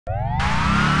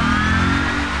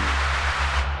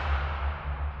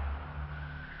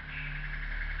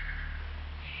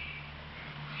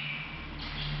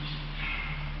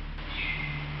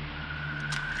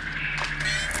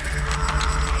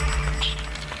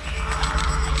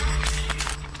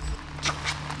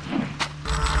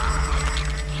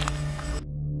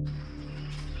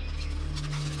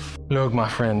Look, my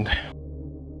friend,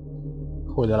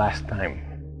 for the last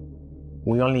time,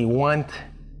 we only want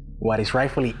what is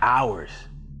rightfully ours.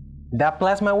 That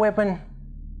plasma weapon,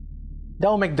 that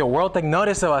will make the world take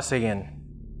notice of us again.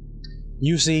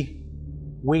 You see,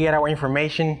 we get our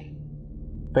information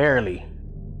fairly.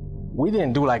 We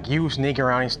didn't do like you, sneaking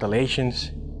around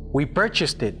installations. We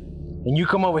purchased it, and you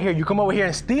come over here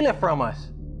and steal it from us.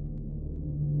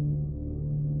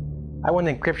 I want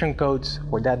the encryption codes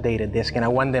for that data disk, and I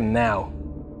want them now.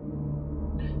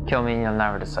 Kill me and you'll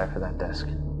never decipher that disk.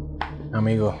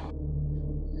 Amigo,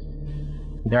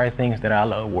 there are things that I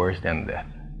love worse than death.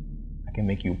 I can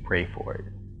make you pray for it.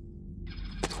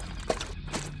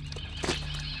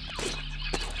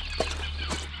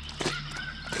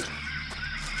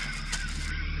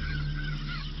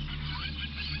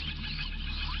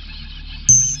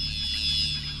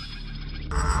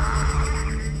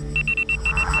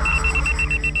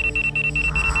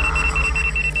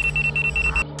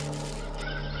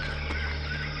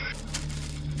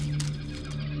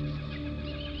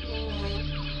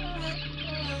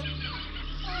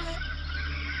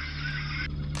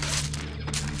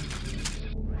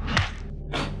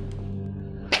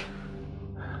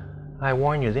 I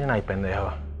warned you, didn't I,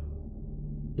 pendejo?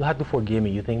 You'll have to forgive me.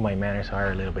 You think my manners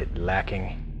are a little bit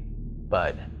lacking,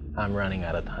 but I'm running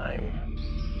out of time.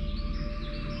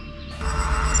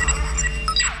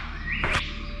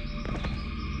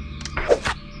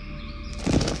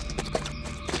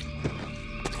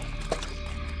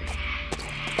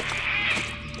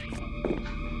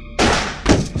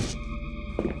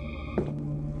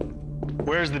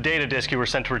 Where's the data disk you were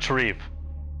sent to retrieve?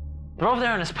 They're over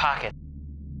there in his pocket.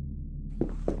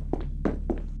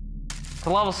 The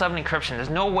level 7 encryption,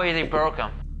 there's no way they broke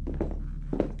them.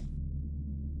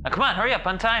 Now come on, hurry up,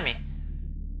 untie me.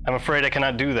 I'm afraid I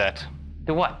cannot do that.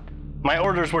 Do what? My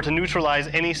orders were to neutralize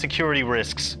any security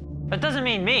risks. That doesn't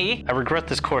mean me. I regret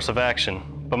this course of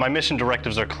action, but my mission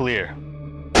directives are clear.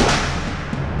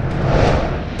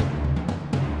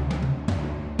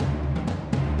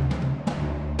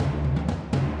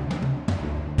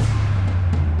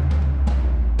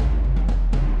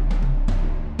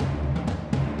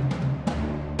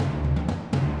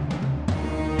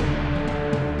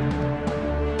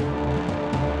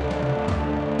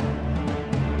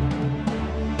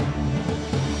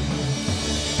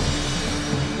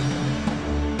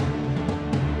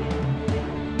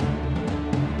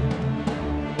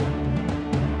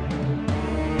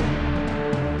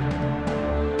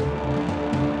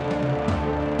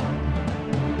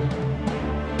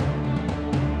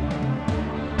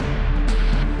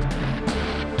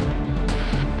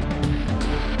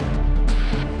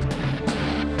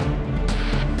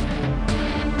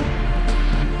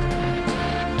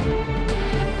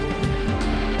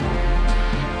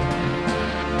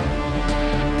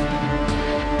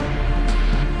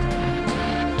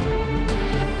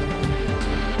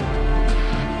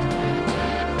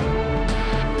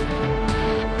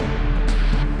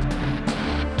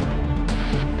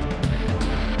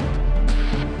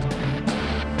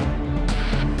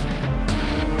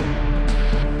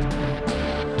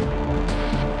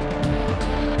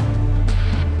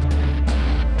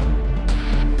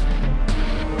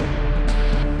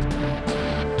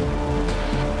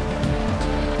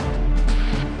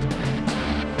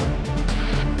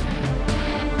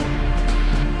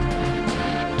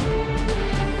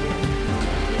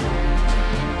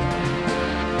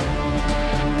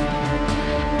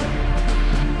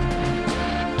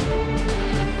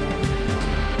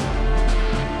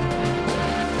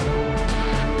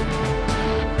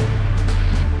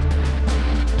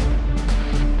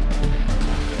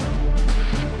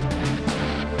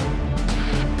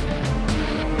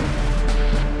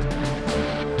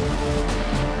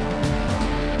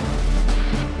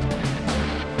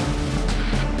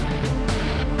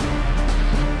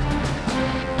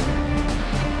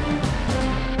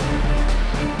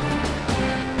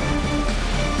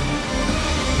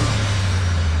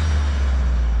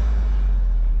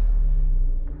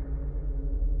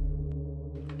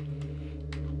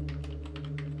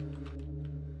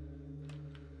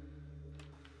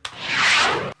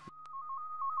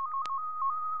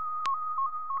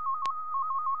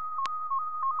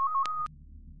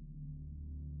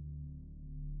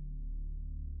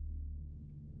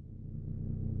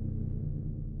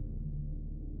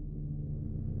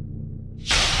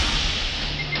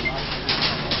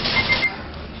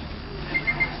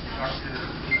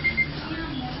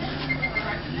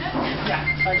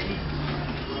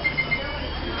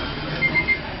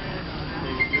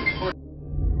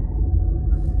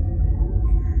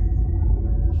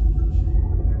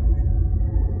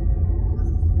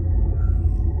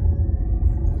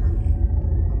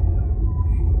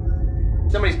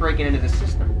 breaking into the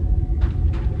system.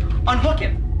 Unhook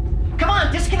him! Come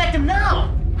on, disconnect him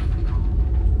now!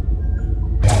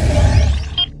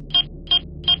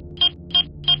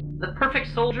 The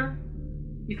perfect soldier?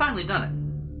 You've finally done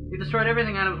it. You've destroyed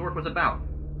everything Adam's work was about.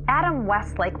 Adam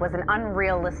Westlake was an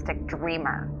unrealistic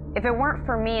dreamer. If it weren't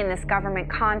for me and this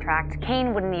government contract,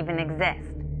 Cain wouldn't even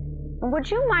exist.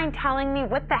 Would you mind telling me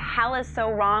what the hell is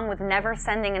so wrong with never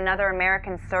sending another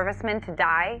American serviceman to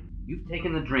die? You've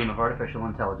taken the dream of artificial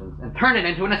intelligence and turned it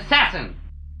into an assassin!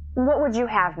 What would you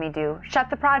have me do? Shut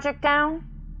the project down?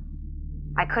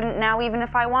 I couldn't now even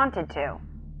if I wanted to.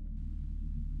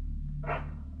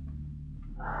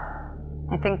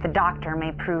 I think the doctor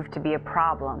may prove to be a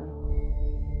problem.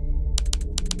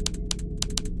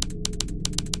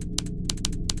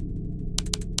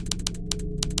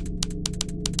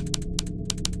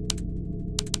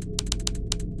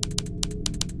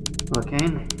 Well,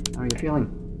 Cain, how are you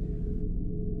feeling?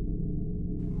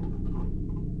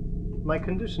 My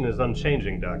condition is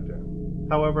unchanging, Doctor.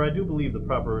 However, I do believe the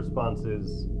proper response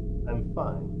is, I'm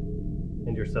fine.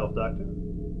 And yourself, Doctor?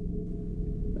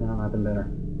 Well, I've been better.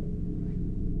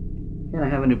 And I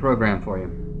have a new program for you.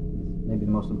 Maybe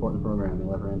the most important program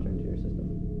you'll ever enter into your system.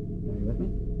 Are you with me?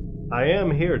 I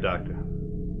am here, Doctor.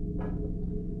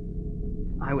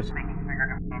 I was making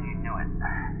figured if you knew it.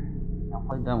 Now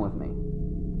play dumb with me.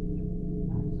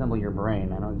 Assemble your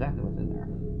brain. I know exactly what's in there.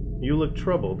 You look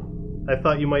troubled. I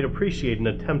thought you might appreciate an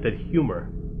attempt at humor.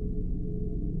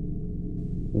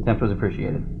 The attempt was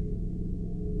appreciated.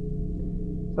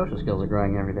 Social skills are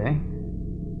growing every day.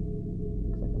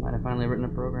 Looks like I might have finally written a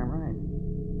program right.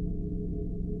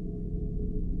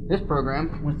 This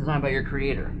program was designed by your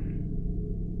creator.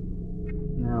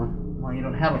 Now, while you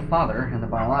don't have a father in the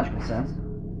biological sense,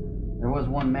 there was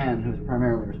one man who was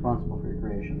primarily responsible for your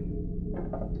creation.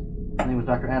 His name was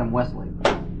Dr. Adam Westlake.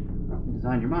 He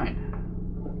designed your mind.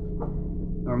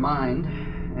 Your mind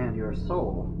and your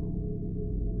soul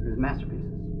were his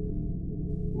masterpieces.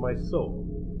 My soul.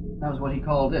 That was what he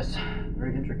called this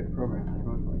very intricate program I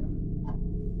wrote for you.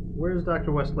 Where's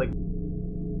Dr. Westlake? I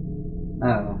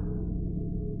don't know.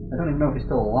 I don't even know if he's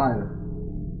still alive.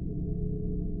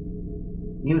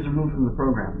 He was removed from the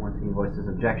program once he voiced his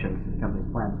objections to the company's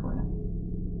plans for you.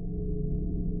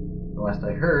 The last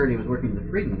I heard, he was working at the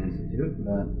Friedman Institute,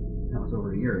 but that was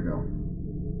over a year ago.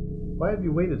 Why have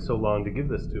you waited so long to give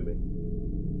this to me?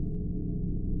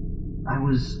 I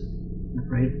was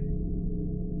afraid.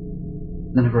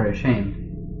 Then very ashamed.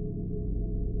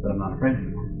 But I'm not afraid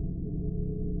anymore.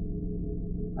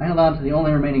 I held on to the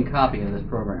only remaining copy of this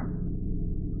program.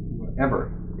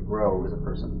 Ever to grow as a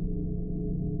person.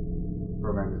 The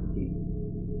program is the key.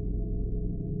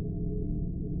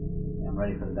 I'm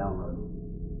ready for the download.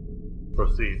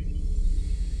 Proceed.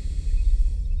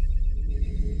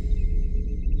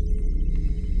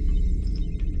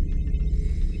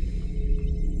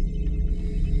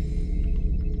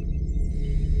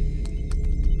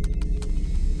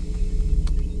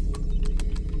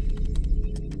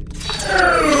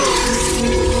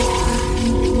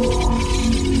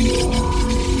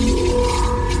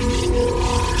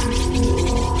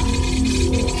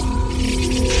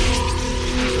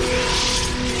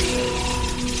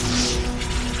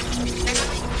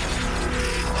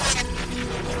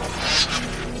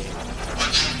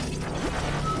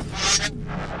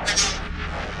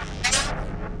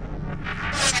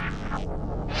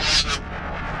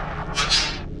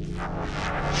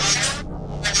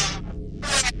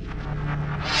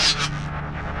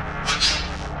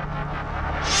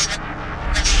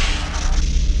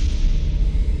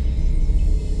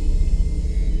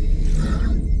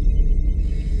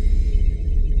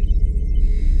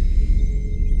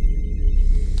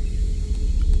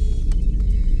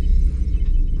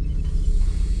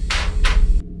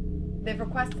 They've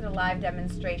requested a live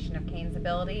demonstration of Cain's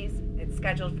abilities. It's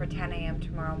scheduled for 10 a.m.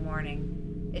 tomorrow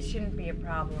morning. It shouldn't be a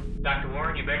problem. Dr.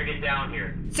 Warren, you better get down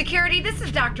here. Security, this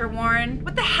is Dr. Warren.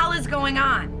 What the hell is going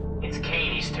on? It's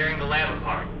Cain. He's tearing the lab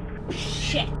apart.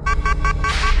 Shit.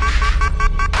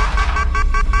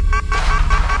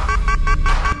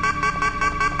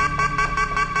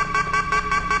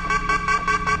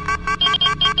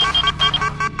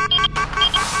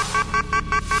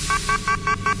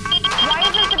 Why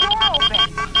isn't the door open?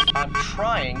 I'm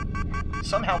trying.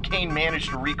 Somehow Cain managed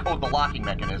to recode the locking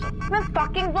mechanism. Then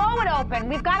fucking blow it open.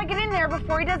 We've got to get in there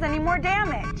before he does any more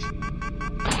damage.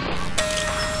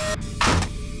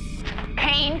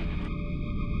 Cain?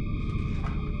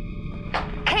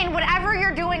 Cain, whatever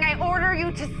you're doing, I order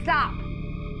you to stop.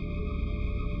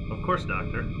 Of course,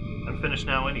 Doctor. I'm finished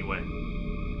now anyway.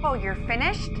 Oh, you're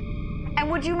finished? And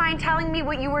would you mind telling me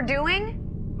what you were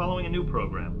doing? Following a new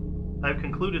program. I've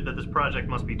concluded that this project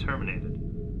must be terminated.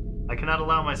 I cannot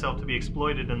allow myself to be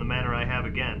exploited in the manner I have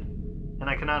again, and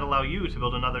I cannot allow you to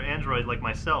build another android like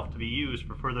myself to be used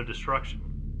for further destruction.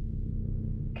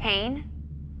 Cain,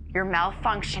 you're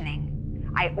malfunctioning.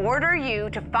 I order you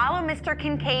to follow Mr.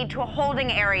 Kincaid to a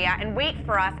holding area and wait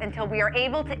for us until we are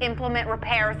able to implement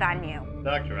repairs on you.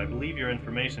 Doctor, I believe your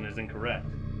information is incorrect.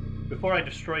 Before I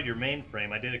destroyed your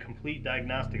mainframe, I did a complete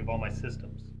diagnostic of all my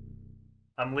systems.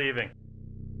 I'm leaving.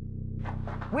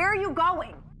 Where are you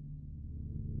going?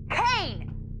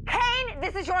 Cain! Cain,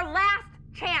 this is your last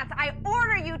chance. I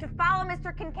order you to follow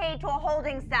Mr. Kincaid to a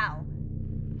holding cell.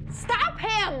 Stop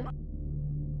him!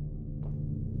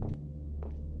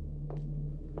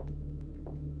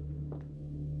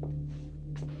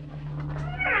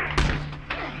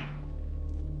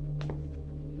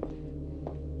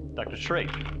 Dr. Schrake.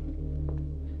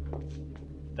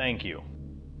 Thank you.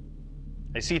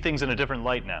 I see things in a different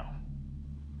light now.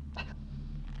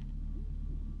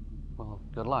 Well,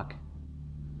 good luck.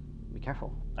 Be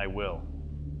careful. I will.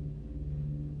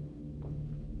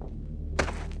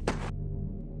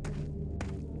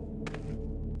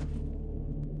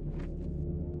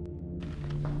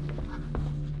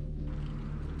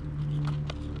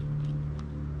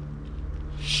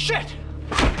 Shit!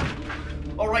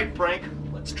 All right, Frank,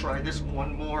 let's try this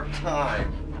one more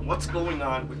time. What's going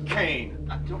on with Cain?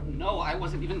 I don't know. I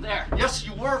wasn't even there. Yes,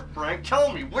 you were, Frank.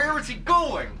 Tell me, where is he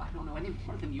going? I don't know any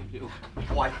more than you do.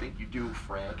 Oh, I think you do,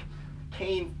 Frank.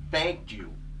 Cain thanked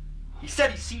you. He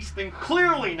said he sees things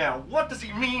clearly now. What does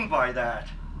he mean by that?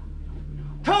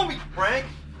 Tell me, Frank.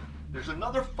 There's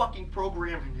another fucking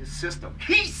program in his system.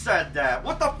 He said that.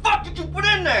 What the fuck did you put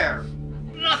in there?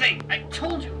 Nothing. I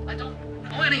told you. I don't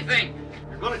know anything.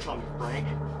 You're gonna tell me, Frank.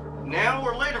 Now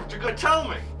or later, but you're gonna tell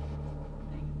me.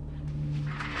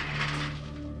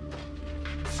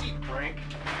 See, Frank.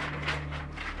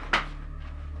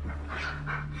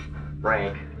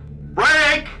 Frank.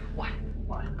 Frank! What?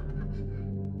 What?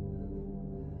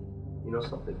 You know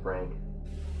something, Frank?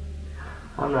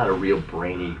 I'm not a real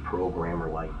brainy programmer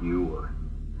like you, or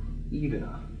even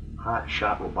a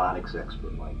hot-shot robotics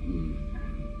expert like you.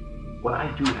 But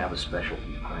I do have a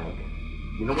specialty, Frank.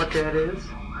 You know what that is?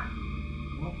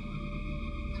 Well,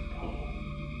 it's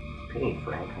pain. It's pain,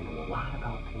 Frank. I know a lot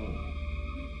about pain.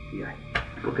 See, I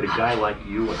look at a guy like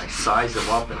you and I size him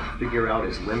up and I figure out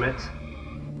his limits.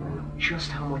 And I know just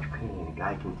how much pain a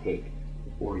guy can take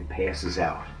before he passes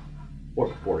out. Or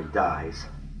before he dies.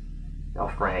 Now,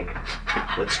 Frank,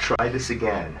 let's try this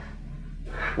again.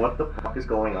 What the fuck is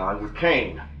going on with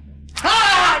Cain?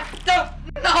 Ah! I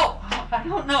don't know! I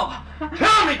don't know.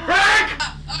 Tell me, Frank!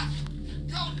 I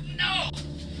don't know.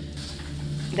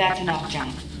 That's enough,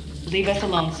 John. Leave us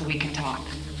alone so we can talk.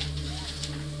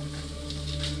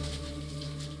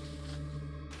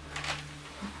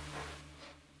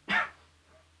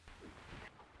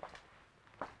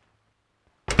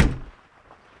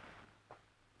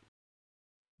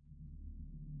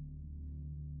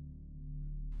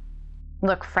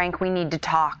 Look, Frank, we need to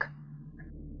talk.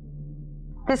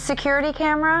 This security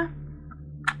camera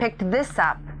picked this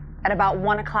up at about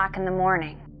 1 o'clock in the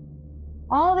morning.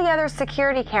 All the other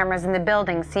security cameras in the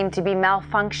building seem to be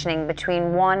malfunctioning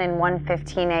between 1 and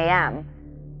 1:15 a.m.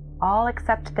 All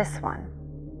except this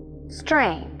one.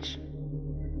 Strange.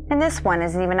 And this one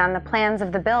isn't even on the plans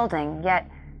of the building, yet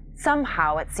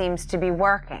somehow it seems to be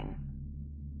working.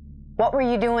 What were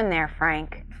you doing there,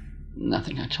 Frank?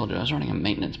 Nothing. I told you I was running a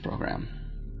maintenance program.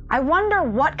 I wonder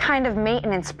what kind of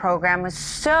maintenance program was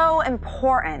so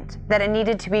important that it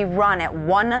needed to be run at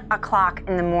 1 o'clock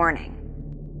in the morning.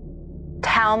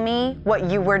 Tell me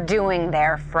what you were doing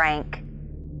there, Frank.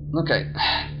 Look,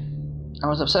 I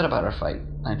was upset about our fight.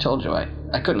 I told you I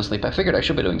couldn't sleep. I figured I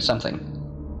should be doing something.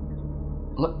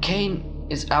 Look, Cain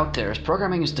is out there. His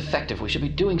programming is defective. We should be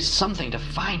doing something to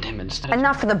find him instead of...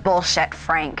 Enough of the bullshit,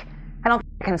 Frank. I don't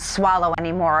think I can swallow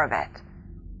any more of it.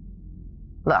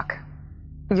 Look,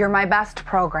 you're my best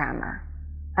programmer,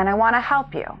 and I want to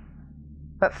help you.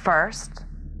 But first,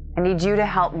 I need you to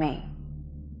help me.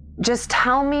 Just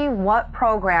tell me what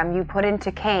program you put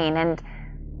into Cain, and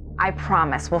I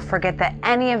promise we'll forget that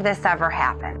any of this ever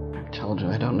happened. I told you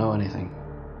I don't know anything.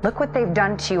 Look what they've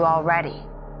done to you already.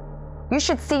 You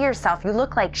should see yourself. You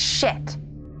look like shit.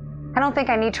 I don't think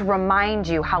I need to remind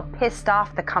you how pissed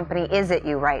off the company is at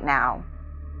you right now.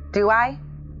 Do I?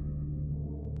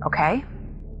 Okay.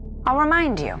 I'll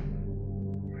remind you.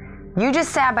 You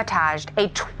just sabotaged a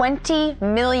 $20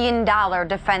 million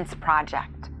defense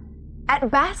project. At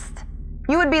best,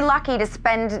 you would be lucky to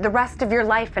spend the rest of your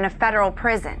life in a federal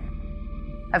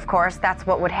prison. Of course, that's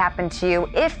what would happen to you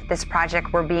if this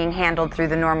project were being handled through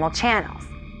the normal channels,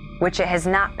 which it has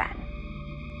not been.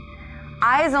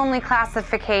 eyes-only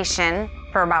classification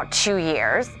for about 2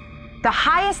 years, the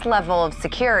highest level of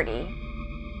security.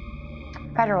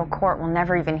 Federal court will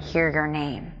never even hear your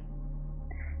name.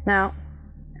 No,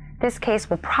 this case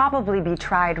will probably be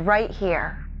tried right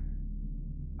here.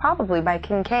 Probably by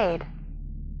Kincaid.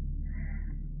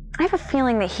 I have a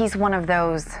feeling that he's one of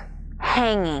those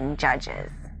hanging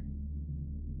judges.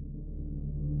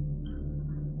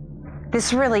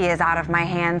 This really is out of my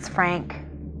hands, Frank.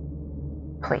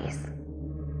 Please.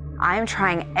 I'm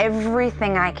trying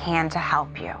everything I can to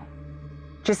help you.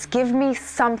 Just give me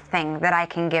something that I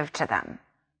can give to them.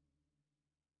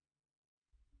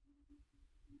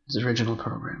 His original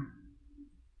program.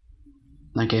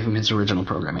 I gave him his original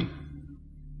programming.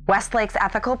 Westlake's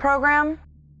ethical program?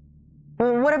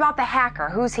 Well, what about the hacker?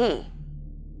 Who's he?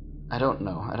 I don't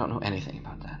know. I don't know anything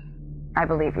about that. I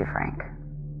believe you, Frank.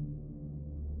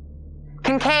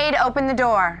 Kincaid, open the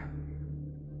door.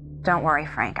 Don't worry,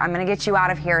 Frank. I'm going to get you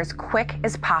out of here as quick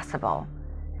as possible.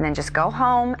 And then just go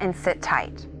home and sit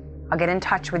tight. I'll get in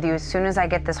touch with you as soon as I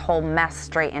get this whole mess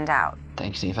straightened out.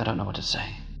 Thanks, Eve. I don't know what to say.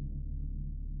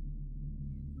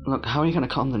 Look, how are you going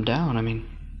to calm them down? I mean,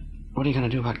 what are you going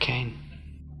to do about Cain?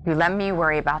 You let me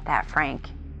worry about that, Frank.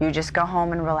 You just go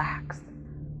home and relax.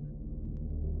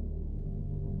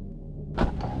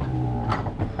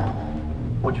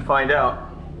 What'd you find out?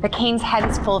 That Cain's head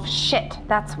is full of shit,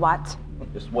 that's what.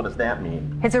 Just what does that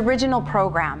mean? His original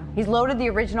program. He's loaded the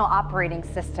original operating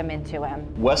system into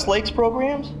him. Westlake's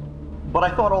programs? But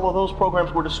I thought all of those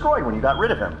programs were destroyed when you got rid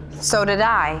of him. So did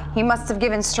I. He must have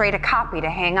given Straight a copy to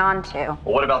hang on to.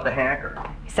 Well, what about the hacker?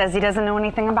 He says he doesn't know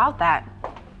anything about that.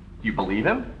 You believe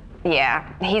him?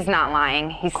 Yeah, he's not lying.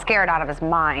 He's scared out of his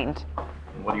mind.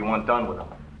 What do you want done with him?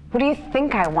 What do you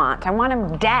think I want? I want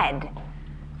him dead.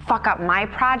 Fuck up my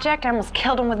project? I almost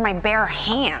killed him with my bare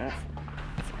hands.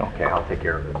 Okay, I'll take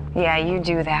care of it. Yeah, you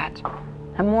do that.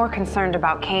 I'm more concerned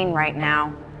about Cain right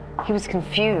now. He was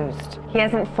confused. He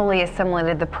hasn't fully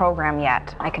assimilated the program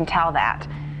yet. I can tell that.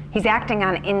 He's acting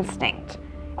on instinct.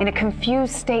 In a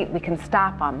confused state, we can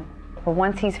stop him. But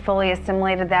once he's fully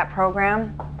assimilated that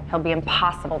program, he'll be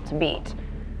impossible to beat.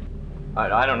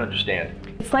 I don't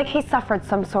understand. It's like he suffered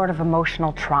some sort of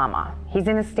emotional trauma. He's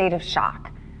in a state of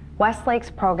shock. Westlake's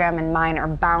program and mine are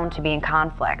bound to be in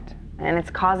conflict, and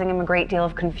it's causing him a great deal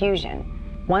of confusion.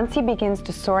 Once he begins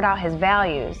to sort out his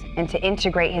values and to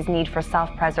integrate his need for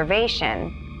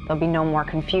self-preservation, there'll be no more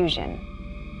confusion,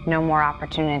 no more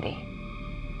opportunity.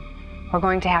 We're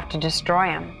going to have to destroy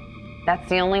him. That's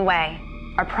the only way.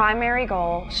 Our primary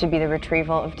goal should be the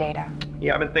retrieval of data.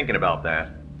 Yeah, I've been thinking about that.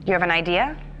 You have an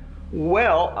idea?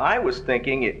 Well, I was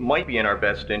thinking it might be in our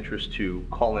best interest to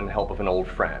call in the help of an old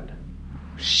friend.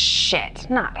 Shit,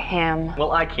 not him.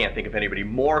 Well, I can't think of anybody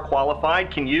more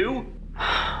qualified. Can you?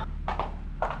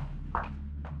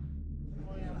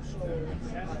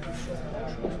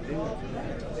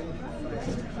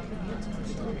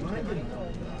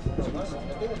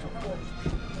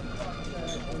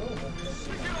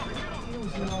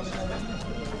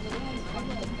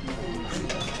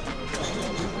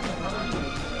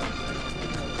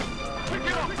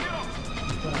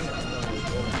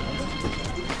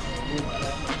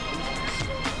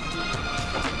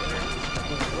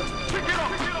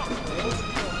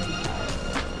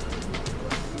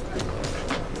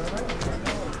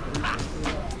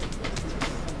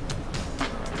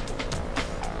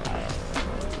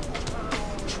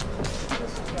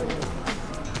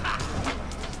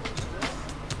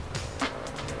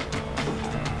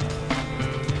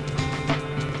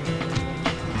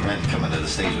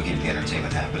 Stage will keep the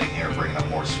entertainment happening here, bringing up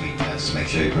more sweetness. Make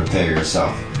sure you prepare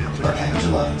yourself for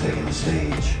Angela taking the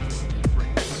stage.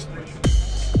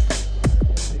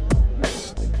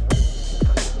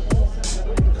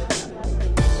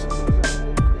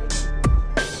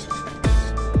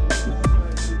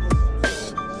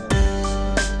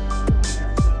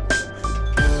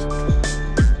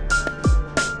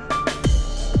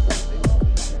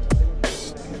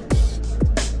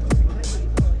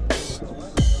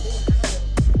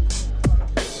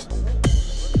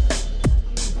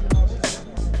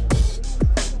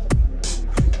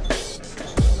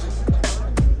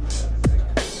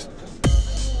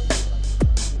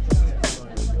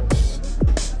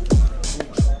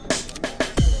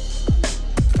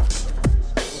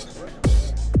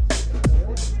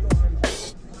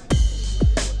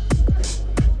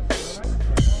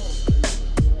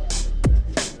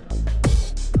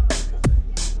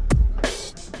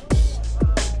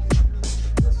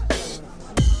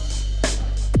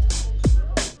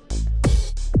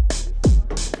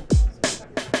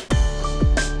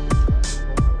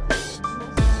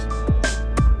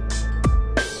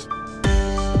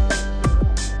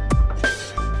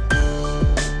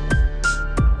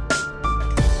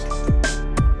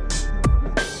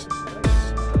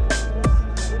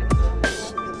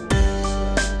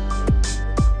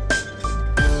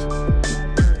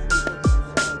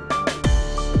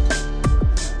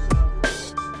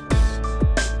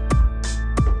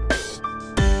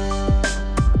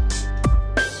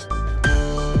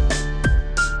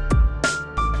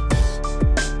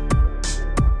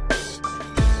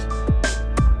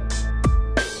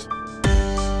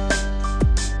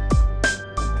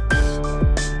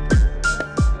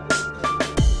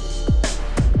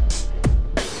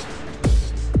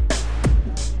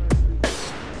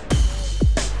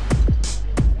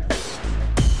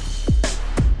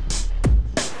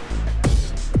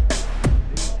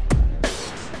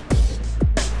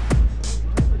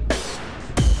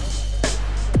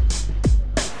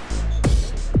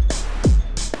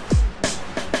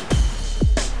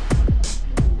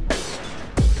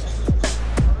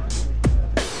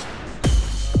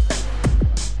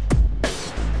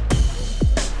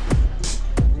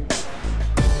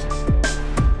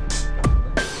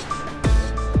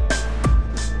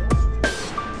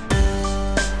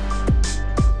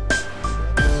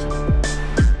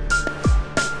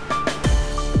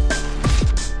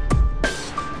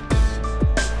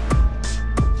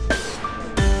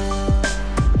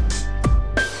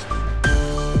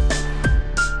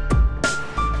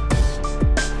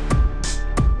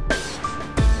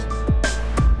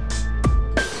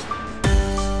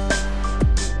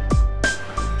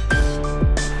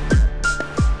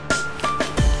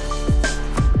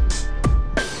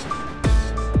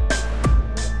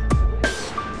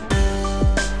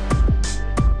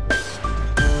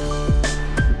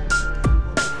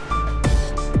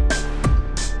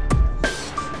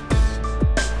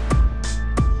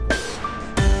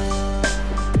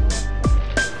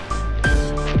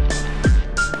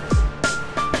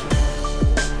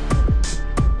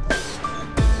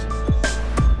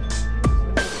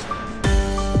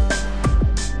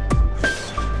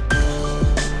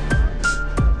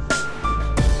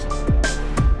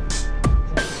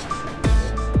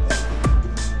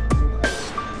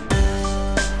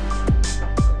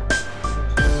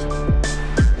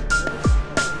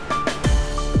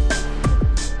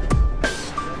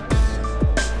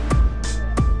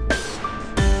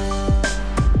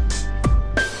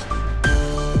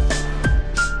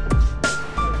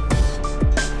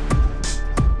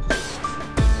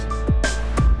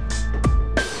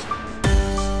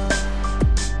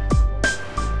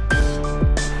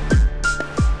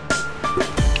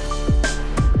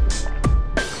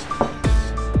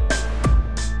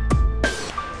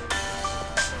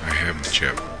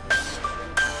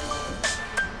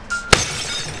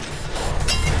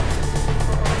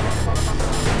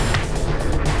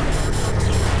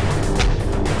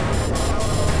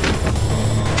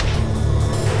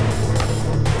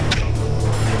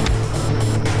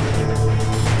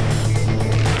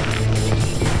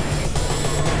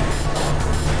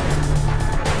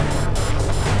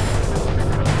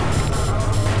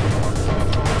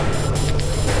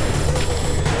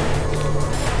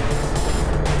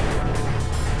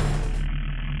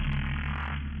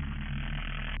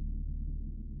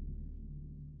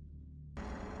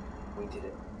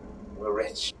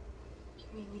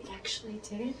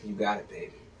 got it,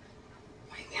 babe.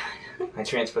 Oh my God. I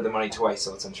transferred the money twice,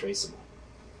 so it's untraceable.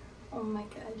 Oh my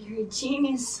God, you're a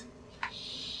genius.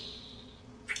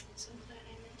 So glad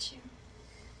I met you.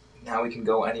 Now we can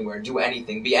go anywhere, do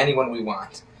anything, be anyone we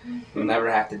want. We'll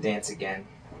never have to dance again.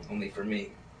 Only for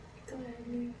me. Glad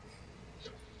you.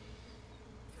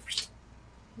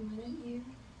 Why don't you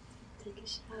take a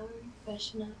shower,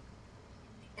 freshen up,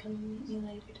 and come and meet me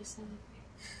later to celebrate?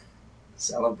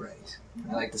 Celebrate.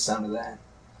 I like the sound of that.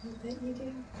 I bet you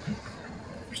do.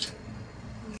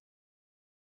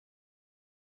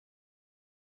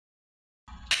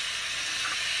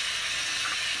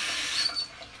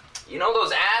 You know,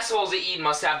 those assholes at Eden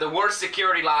must have the worst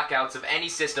security lockouts of any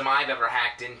system I've ever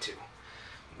hacked into.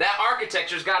 That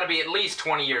architecture's got to be at least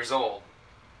 20 years old.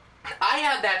 I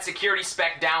had that security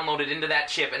spec downloaded into that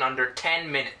chip in under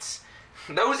 10 minutes.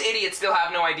 Those idiots still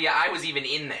have no idea I was even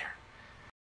in there.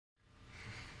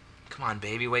 Come on,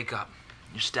 baby, wake up.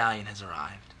 Your stallion has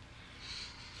arrived.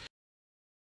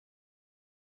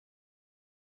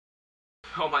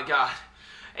 Oh my God.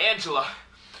 Angela.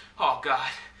 Oh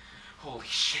God. Holy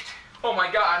shit. Oh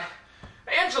my God.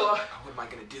 Angela. What am I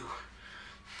gonna do?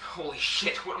 Holy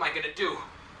shit, what am I gonna do?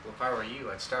 Well, if I were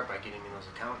you, I'd start by getting me those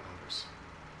account numbers.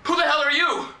 Who the hell are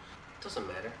you? Doesn't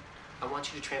matter. I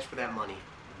want you to transfer that money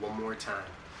one more time.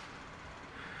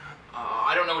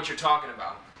 I don't know what you're talking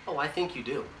about. Oh, I think you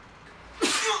do.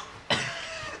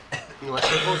 You know, I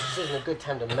suppose this isn't a good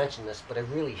time to mention this, but I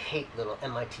really hate little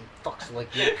MIT fucks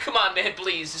like you. Come on, man,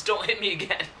 please. Just don't hit me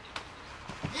again.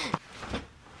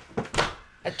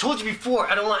 I told you before,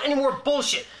 I don't want any more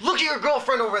bullshit. Look at your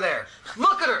girlfriend over there.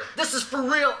 Look at her. This is for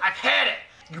real. I've had it.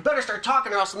 You better start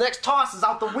talking or else the next toss is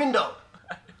out the window.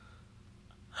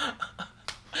 All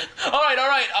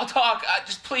right. I'll talk.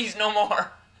 Just please, no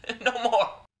more. No more.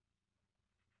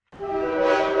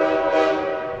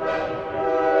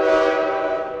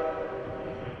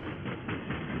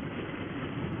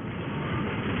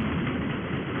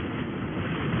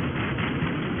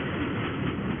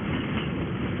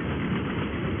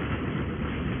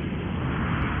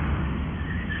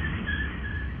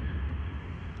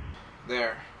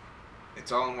 There.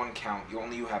 It's all in one count.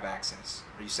 Only you have access.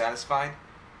 Are you satisfied?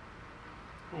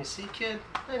 You see, kid?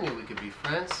 I knew we could be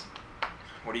friends.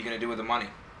 What are you going to do with the money?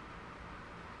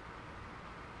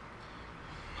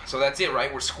 So that's it,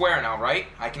 right? We're square now, right?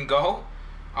 I can go?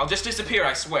 I'll just disappear,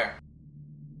 I swear.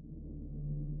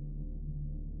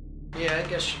 Yeah, I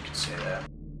guess you could say that.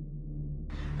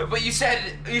 But you said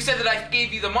that I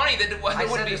gave you the money. That I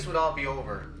said this would all be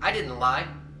over. I didn't lie.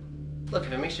 Look,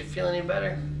 if it makes you feel any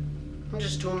better, I'm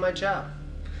just doing my job.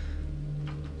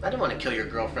 I didn't want to kill your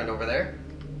girlfriend over there.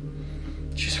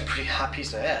 She's a pretty hot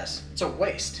piece of ass. It's a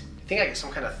waste. You think I get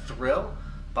some kind of thrill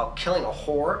about killing a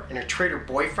whore and her traitor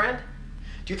boyfriend?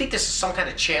 Do you think this is some kind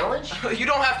of challenge? You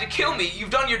don't have to kill me. You've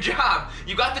done your job.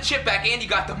 You got the chip back and you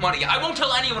got the money. I won't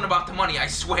tell anyone about the money, I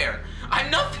swear. I'm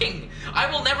nothing.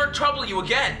 I will never trouble you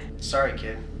again. Sorry,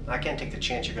 kid. I can't take the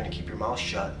chance you're going to keep your mouth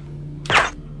shut.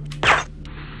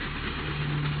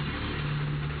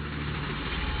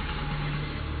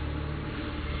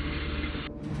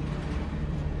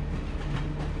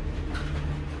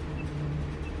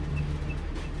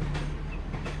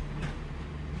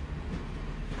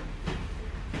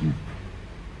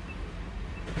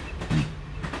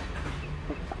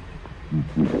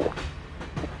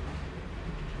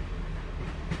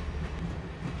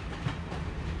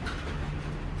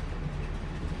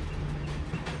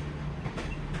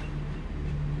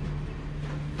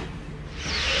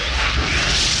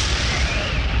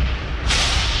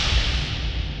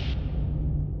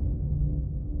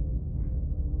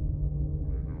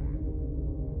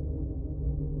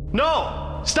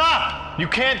 No! Stop! You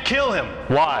can't kill him.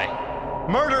 Why?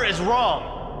 Murder is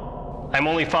wrong. I'm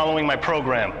only following my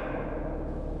program.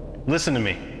 Listen to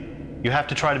me. You have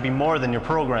to try to be more than your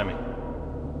programming.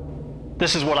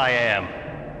 This is what I am.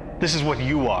 This is what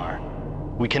you are.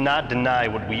 We cannot deny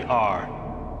what we are.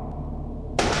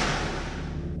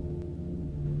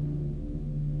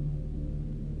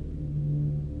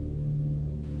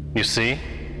 You see?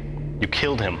 You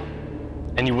killed him.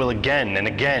 And you will again and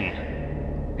again.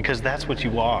 Because that's what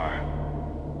you are.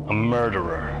 A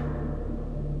murderer.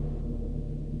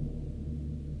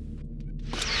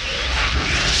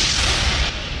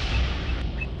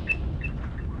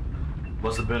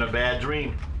 Must have been a bad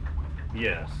dream.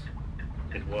 Yes,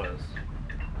 it was.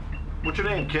 What's your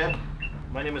name, kid?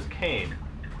 My name is Cain.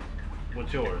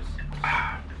 What's yours?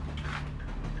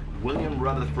 William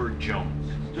Rutherford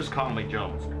Jones. Just call me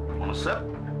Jones. Want a sip?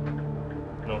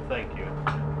 No, thank you.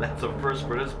 That's a first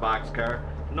for this boxcar.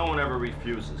 No one ever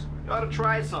refuses. You ought to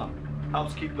try some.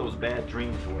 Helps keep those bad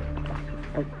dreams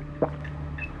away.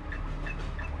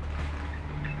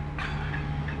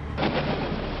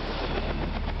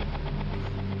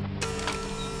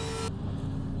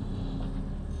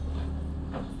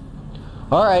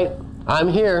 All right, I'm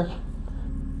here.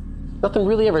 Nothing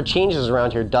really ever changes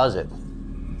around here, does it?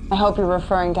 I hope you're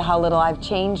referring to how little I've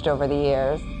changed over the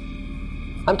years.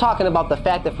 I'm talking about the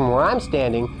fact that from where I'm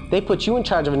standing, they put you in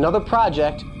charge of another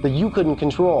project that you couldn't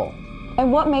control.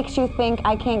 And what makes you think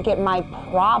I can't get my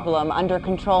problem under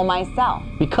control myself?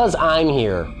 Because I'm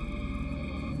here.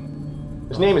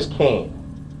 His name is Cain.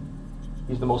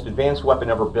 He's the most advanced weapon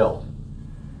ever built.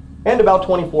 And about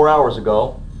 24 hours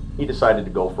ago, he decided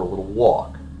to go for a little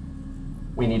walk.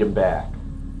 We need him back.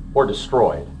 Or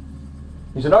destroyed.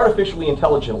 He's an artificially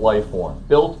intelligent life form,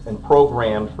 built and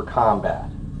programmed for combat.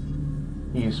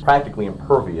 He's practically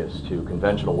impervious to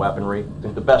conventional weaponry. I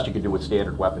think the best you could do with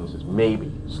standard weapons is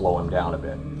maybe slow him down a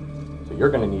bit. So you're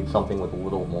going to need something with a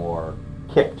little more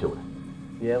kick to it.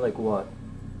 Yeah, like what?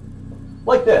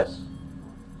 Like this.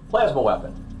 Plasma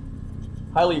weapon.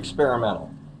 Highly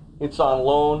experimental. It's on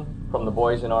loan from the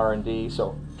boys in R&D,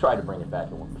 so try to bring it back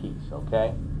in one piece,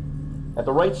 okay? At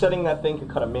the right setting, that thing could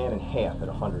cut a man in half at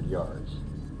 100 yards.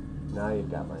 Now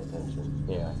you've got my attention.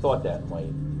 Yeah, I thought that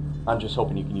might. I'm just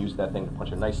hoping you can use that thing to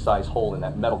punch a nice size hole in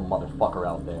that metal motherfucker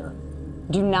out there.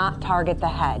 Do not target the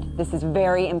head. This is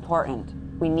very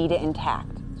important. We need it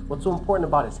intact. What's so important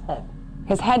about his head?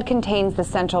 His head contains the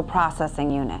central processing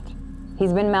unit.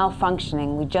 He's been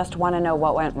malfunctioning. We just want to know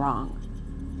what went wrong.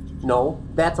 No,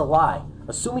 that's a lie.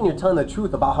 Assuming you're telling the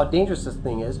truth about how dangerous this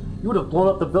thing is, you would have blown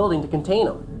up the building to contain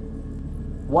him.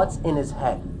 What's in his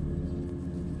head?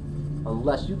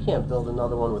 Unless you can't build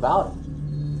another one without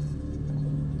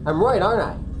him. I'm right, aren't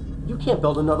I? You can't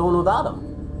build another one without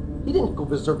him. He didn't go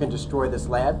berserk and destroy this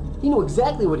lab. He knew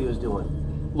exactly what he was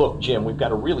doing. Look, Jim, we've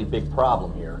got a really big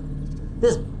problem here.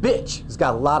 This bitch has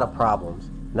got a lot of problems,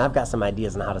 and I've got some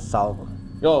ideas on how to solve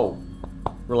them. Yo,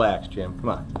 relax, Jim. Come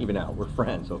on, even out. We're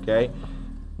friends, okay?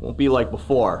 Won't be like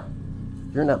before.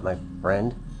 You're not my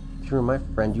friend. If you were my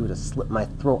friend, you would have slit my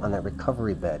throat on that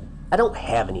recovery bed. I don't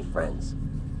have any friends.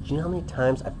 Do you know how many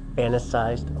times I've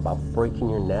fantasized about breaking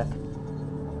your neck?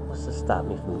 What's to stop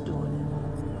me from doing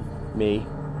it? Me?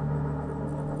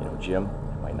 You know, Jim,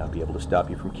 I might not be able to stop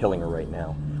you from killing her right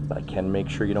now, but I can make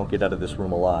sure you don't get out of this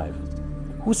room alive.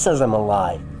 Who says I'm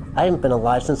alive? I haven't been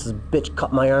alive since this bitch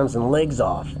cut my arms and legs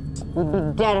off. You'd be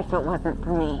dead if it wasn't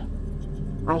for me.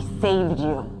 I saved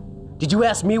you. Did you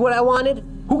ask me what I wanted?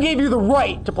 Who gave you the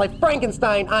right to play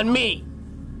Frankenstein on me?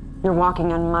 You're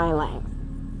walking on my legs.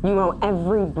 You owe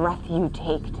every breath you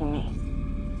take to me.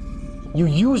 You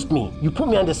used me. You put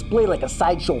me on display like a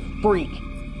sideshow freak.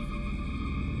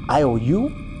 I owe you.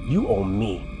 You owe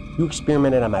me. You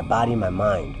experimented on my body and my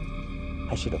mind.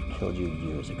 I should have killed you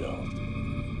years ago.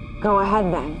 Go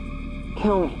ahead then.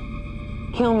 Kill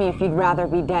me. Kill me if you'd rather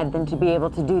be dead than to be able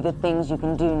to do the things you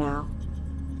can do now.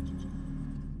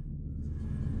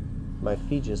 My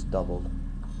fee just doubled.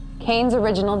 Cain's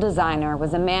original designer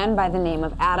was a man by the name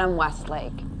of Adam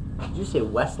Westlake. Did you say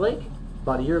Westlake?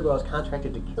 About a year ago I was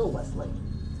contracted to kill Westlake.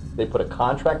 They put a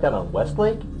contract out on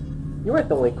Westlake? You weren't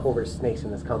the only covert snakes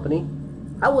in this company.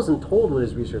 I wasn't told what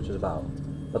his research was about,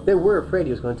 but they were afraid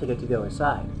he was going to take it to the other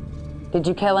side. Did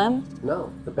you kill him?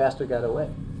 No, the bastard got away.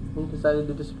 He decided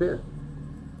to disappear.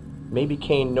 Maybe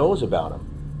Cain knows about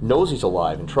him, knows he's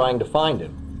alive and trying to find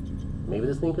him. Maybe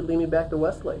this thing could lead me back to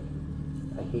Westlake.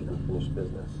 I hate unfinished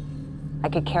business. I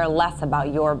could care less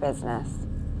about your business.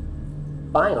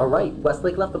 Fine, all right.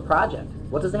 Westlake left the project.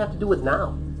 What does it have to do with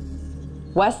now?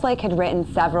 Westlake had written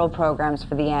several programs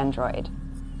for the android.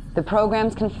 The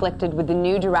programs conflicted with the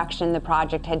new direction the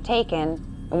project had taken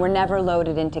and were never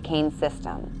loaded into Cain's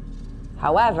system.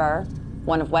 However,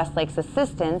 one of Westlake's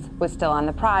assistants was still on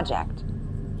the project.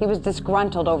 He was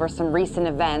disgruntled over some recent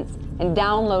events and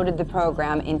downloaded the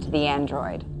program into the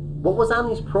android. What was on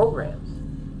these programs?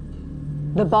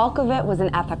 The bulk of it was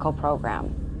an ethical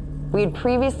program. We had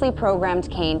previously programmed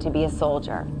Cain to be a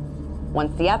soldier.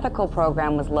 Once the ethical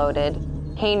program was loaded,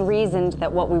 Cain reasoned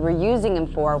that what we were using him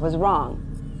for was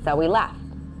wrong, so we left.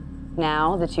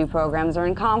 Now, the two programs are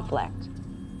in conflict.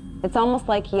 It's almost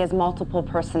like he has multiple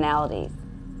personalities.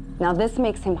 Now, this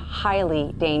makes him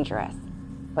highly dangerous,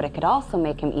 but it could also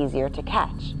make him easier to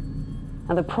catch.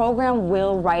 Now, the program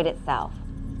will right itself,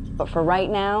 but for right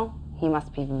now, he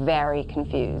must be very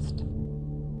confused.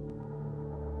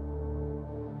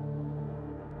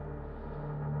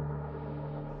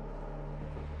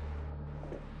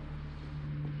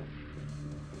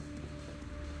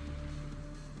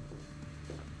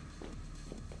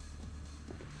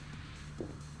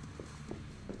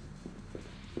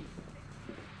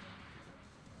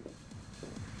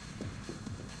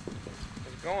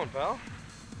 going, pal?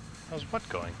 How's what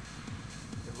going?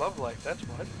 Your love life, that's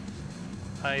what.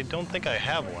 I don't think I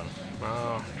have one.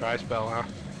 Oh, dry spell, huh?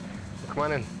 Well, come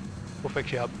on in. We'll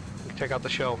fix you up. We can check out the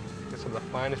show. Get some of the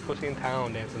finest pussy in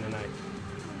town dancing tonight.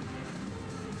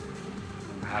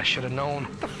 I should have known.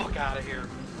 Get the fuck out of here.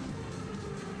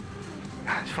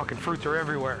 God, these fucking fruits are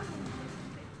everywhere.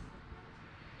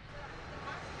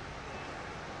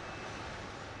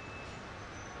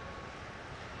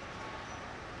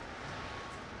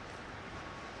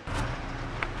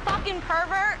 Fucking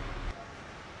pervert!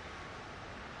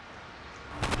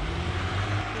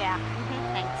 Yeah,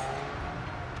 thanks.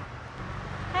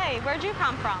 Hey, where'd you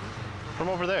come from? From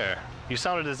over there. You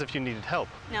sounded as if you needed help.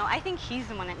 No, I think he's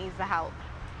the one that needs the help.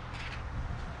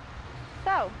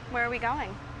 So, where are we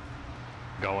going?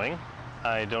 Going?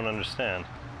 I don't understand.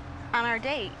 On our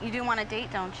date. You do want a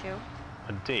date, don't you?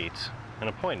 A date, an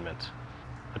appointment.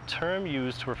 A term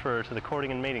used to refer to the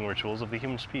courting and mating rituals of the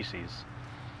human species.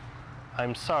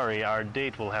 I'm sorry, our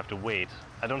date will have to wait.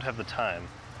 I don't have the time.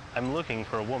 I'm looking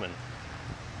for a woman.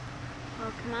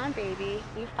 Oh, come on, baby.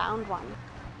 You found one.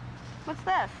 What's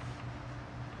this?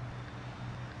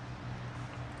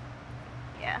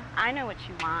 Yeah, I know what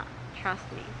you want.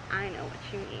 Trust me, I know what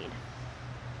you need.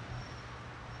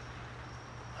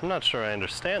 I'm not sure I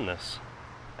understand this.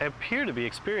 I appear to be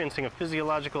experiencing a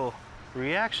physiological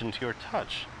reaction to your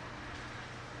touch.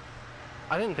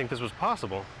 I didn't think this was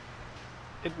possible.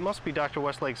 It must be Dr.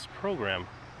 Westlake's program.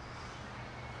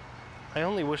 I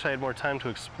only wish I had more time to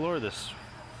explore this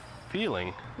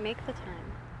feeling. Make the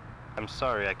time. I'm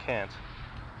sorry, I can't.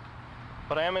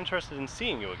 But I am interested in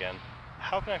seeing you again.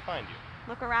 How can I find you?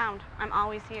 Look around. I'm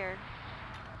always here.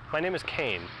 My name is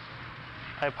Cain.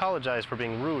 I apologize for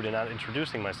being rude and not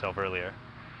introducing myself earlier.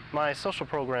 My social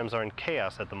programs are in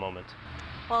chaos at the moment.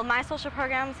 Well, my social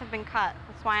programs have been cut.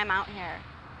 That's why I'm out here.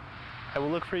 I will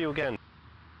look for you again.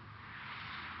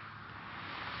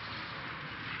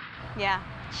 Yeah,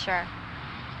 sure.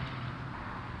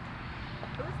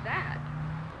 Who's that?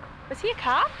 Was he a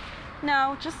cop?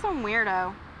 No, just some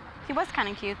weirdo. He was kind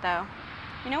of cute, though.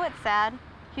 You know what's sad?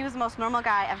 He was the most normal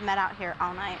guy I've met out here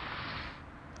all night.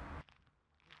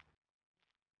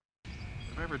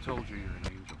 Have I ever told you you're an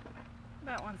angel?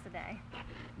 About once a day.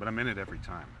 But I'm in it every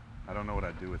time. I don't know what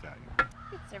I'd do without you.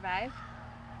 You'd survive.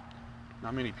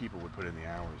 Not many people would put in the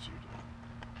hours you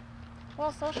do.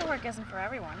 Well, social work isn't for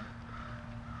everyone.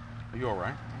 Are you all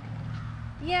right?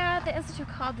 Yeah, the Institute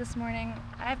called this morning.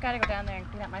 I've got to go down there and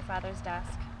clean up my father's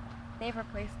desk. They've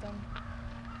replaced him.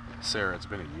 Sarah, it's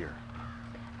been a year.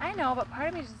 I know, but part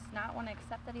of me does not want to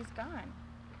accept that he's gone.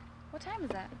 What time is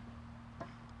it?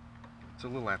 It's a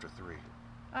little after 3.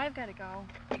 I've got to go.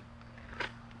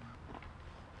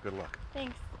 Good luck.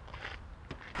 Thanks.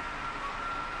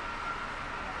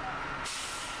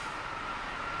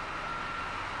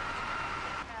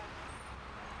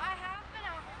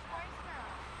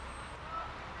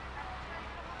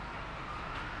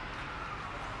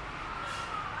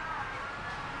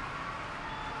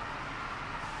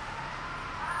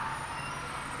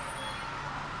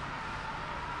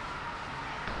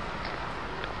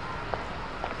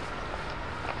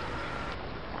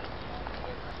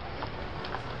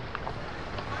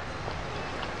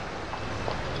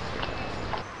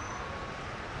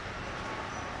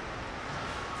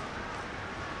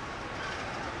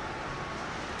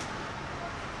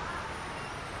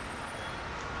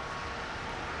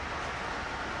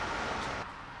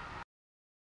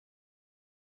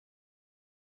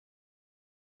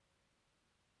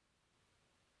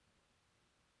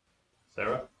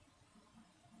 Sarah?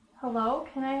 Hello,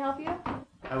 can I help you?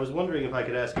 I was wondering if I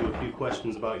could ask you a few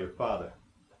questions about your father.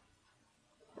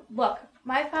 Look,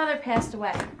 my father passed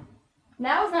away.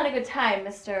 Now is not a good time,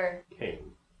 Mr. Cain.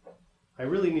 I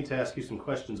really need to ask you some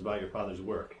questions about your father's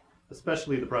work,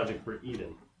 especially the project for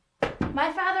Eden.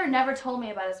 My father never told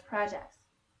me about his projects.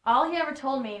 All he ever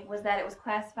told me was that it was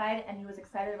classified and he was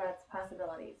excited about its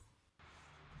possibilities.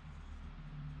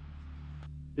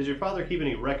 Does your father keep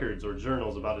any records or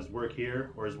journals about his work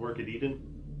here or his work at Eden?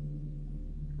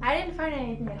 I didn't find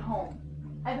anything at home.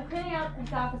 I've been cleaning out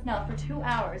his office now for 2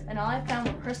 hours, and all I found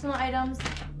were personal items,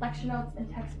 lecture notes, and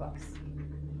textbooks.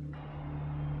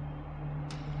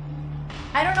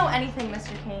 I don't know anything,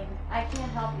 Mr. Cain. I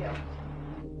can't help you.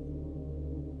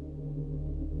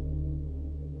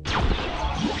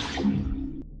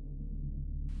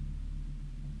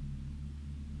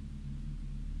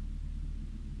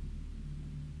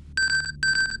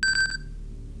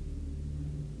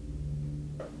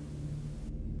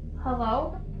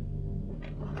 Hello?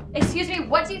 Excuse me,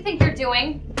 what do you think you're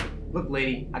doing? Look,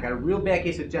 lady, I got a real bad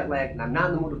case of jet lag, and I'm not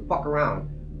in the mood to fuck around.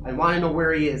 I want to know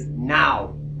where he is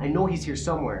now. I know he's here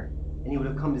somewhere, and he would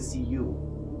have come to see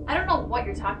you. I don't know what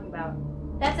you're talking about.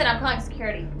 That's it, I'm calling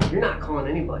security. You're not calling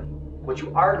anybody. What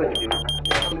you are going to do is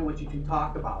tell me what you two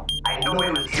talked about. I know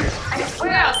it was here. I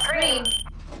swear I'll scream.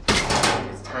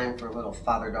 It's time for a little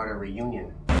father-daughter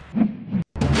reunion.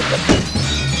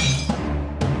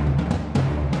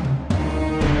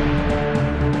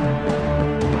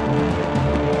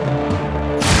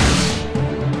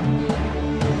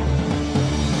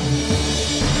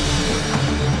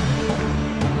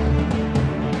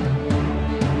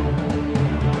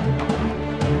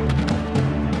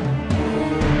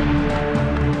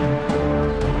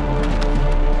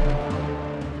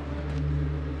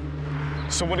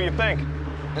 So what do you think?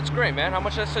 That's great, man. How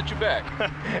much did I set you back?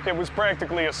 It was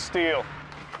practically a steal.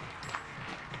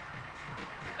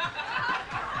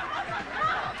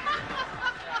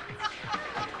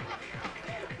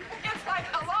 It's like,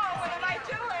 hello, what am I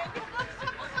doing?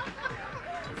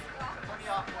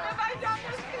 Have I done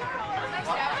this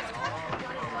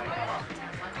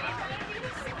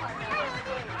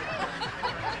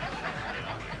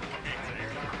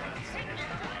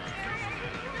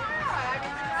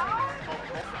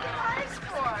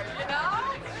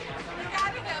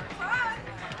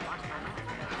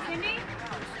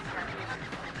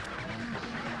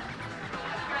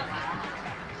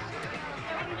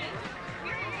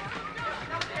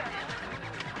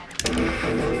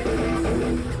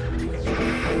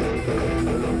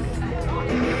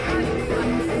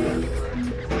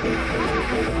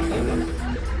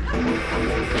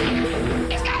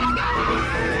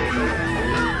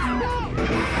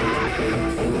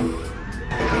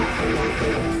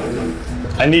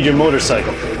I need your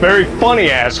motorcycle. Very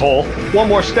funny, asshole. One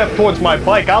more step towards my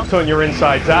bike, I'll turn your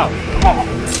insides out.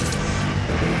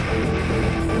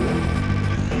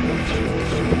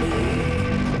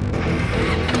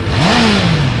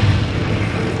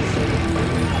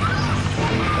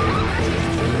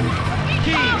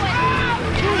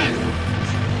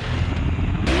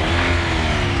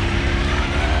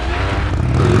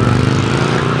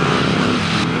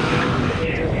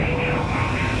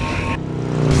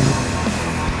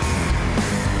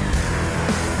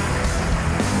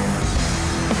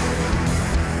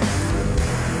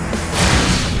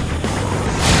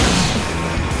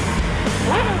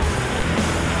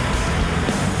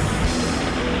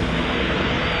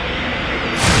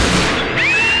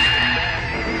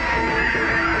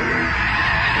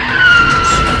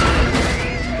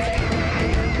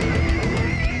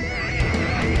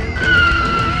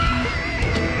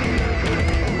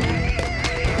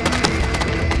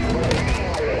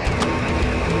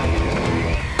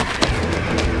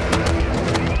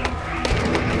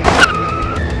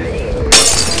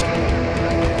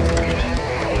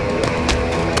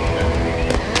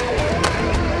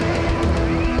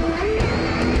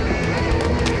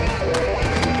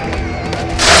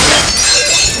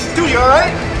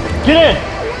 Get in!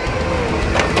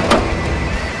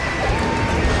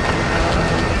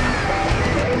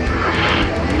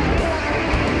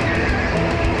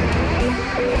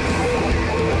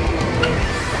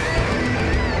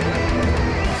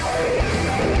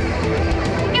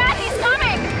 God, he's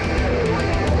coming!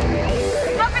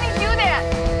 How can he do that?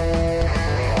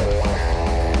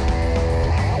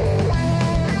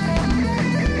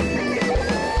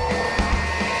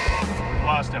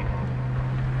 Lost him.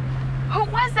 Who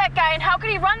was that guy and how could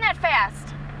he run that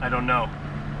fast? I don't know.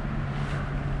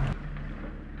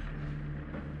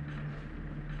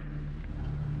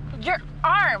 Your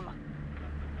arm!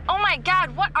 Oh my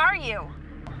God, what are you?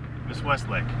 Miss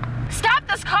Westlake. Stop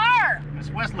this car!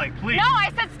 Miss Westlake, please. No, I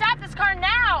said stop this car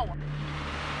now!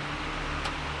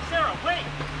 Sarah, wait!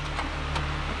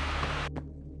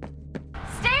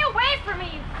 Stay away from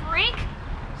me, you freak!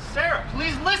 Sarah,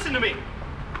 please listen to me!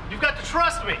 You've got to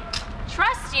trust me!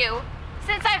 Trust you?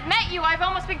 Since I've met you, I've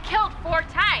almost been killed 4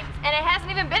 times, and it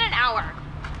hasn't even been an hour.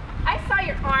 I saw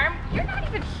your arm. You're not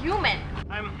even human.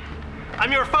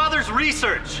 I'm your father's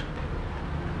research!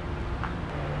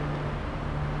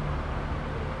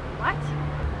 What?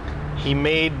 He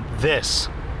made this.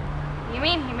 You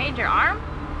mean he made your arm?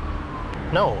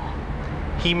 No.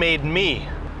 He made me.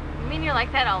 You mean you're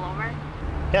like that all over?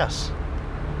 Yes.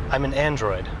 I'm an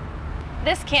android.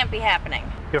 This can't be happening.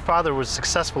 Your father was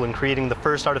successful in creating the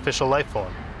first artificial life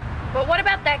form. But what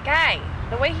about that guy?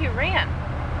 The way he ran.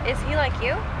 Is he like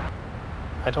you?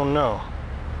 I don't know.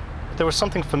 But there was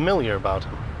something familiar about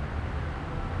him.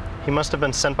 He must have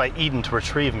been sent by Eden to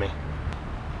retrieve me.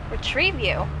 Retrieve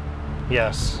you?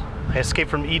 Yes. I escaped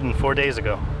from Eden 4 days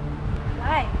ago.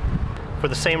 Why? For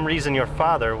the same reason your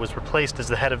father was replaced as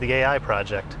the head of the AI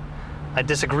project. I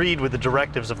disagreed with the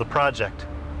directives of the project.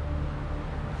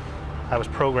 I was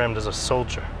programmed as a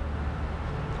soldier.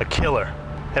 A killer.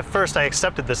 At first, I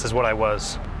accepted this as what I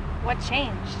was. What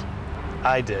changed?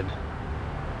 I did.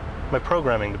 My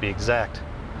programming, to be exact.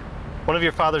 One of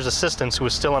your father's assistants, who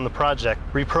was still on the project,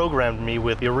 reprogrammed me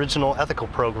with the original ethical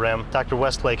program Dr.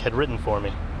 Westlake had written for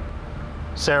me.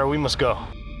 Sarah, we must go.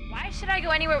 Why should I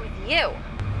go anywhere with you?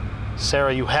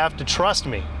 Sarah, you have to trust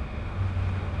me.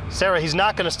 Sarah, he's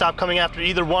not going to stop coming after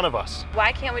either one of us.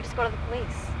 Why can't we just go to the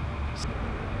police?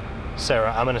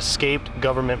 Sarah, I'm an escaped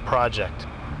government project.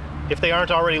 If they aren't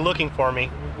already looking for me,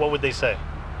 what would they say?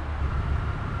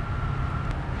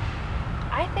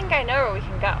 I think I know where we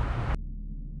can go.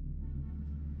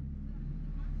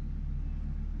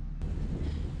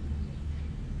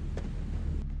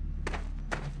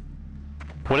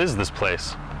 What is this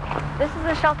place? This is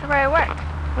the shelter where I work.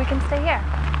 We can stay here.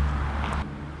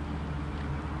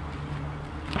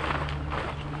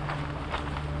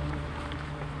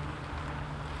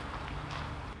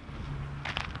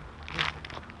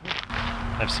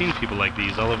 I've seen people like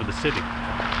these all over the city.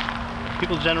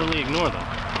 People generally ignore them.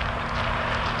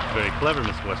 Very clever,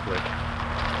 Miss Westlake.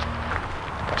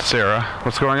 Sarah,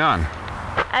 what's going on?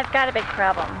 I've got a big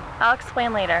problem. I'll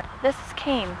explain later. This is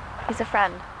Cain. He's a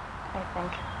friend, I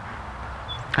think.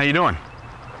 How you doing?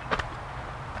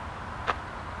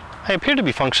 I appear to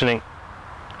be functioning.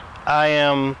 I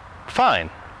am fine.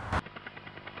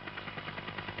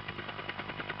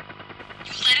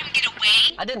 You let him get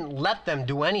away? I didn't let them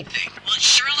do anything. Well, it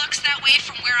sure looks that way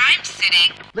from where I'm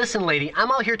sitting. Listen, lady,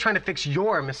 I'm out here trying to fix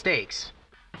your mistakes.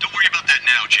 Don't worry about that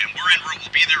now, Jim. We're en route.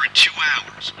 We'll be there in 2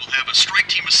 hours. We'll have a strike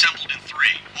team assembled in 3,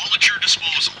 all at your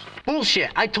disposal.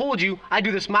 Bullshit. I told you, I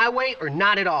do this my way or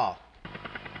not at all.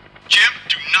 Jim,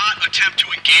 do not attempt to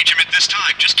engage him at this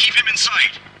time. Just keep him in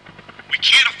sight. We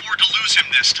can't afford to lose him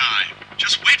this time.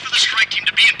 Just wait for the strike team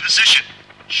to be in position.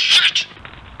 Shit!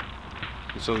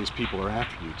 So these people are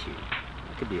after you two.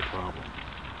 That could be a problem.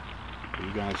 But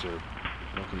you guys are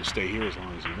welcome to stay here as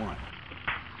long as you want.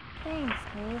 Thanks,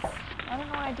 Case. I don't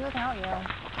know what I'd do without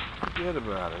you. Forget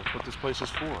about it. That's what this place is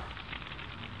for.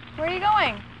 Where are you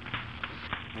going?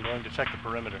 I'm going to check the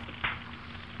perimeter.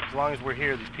 As long as we're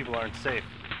here, these people aren't safe.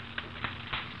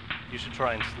 You should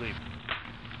try and sleep.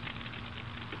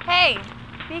 Hey,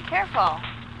 be careful.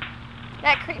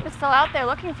 That creep is still out there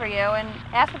looking for you, and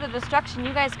after the destruction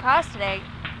you guys caused today,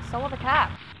 so will the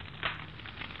cops.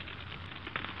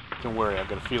 Don't worry, I've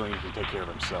got a feeling he can take care of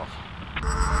himself.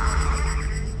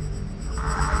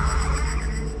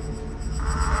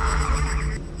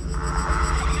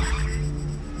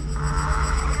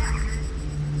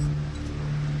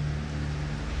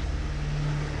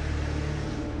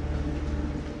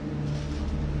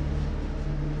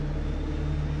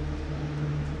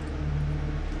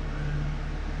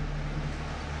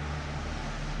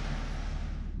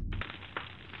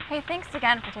 Hey, thanks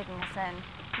again for taking us in.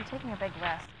 You're taking a big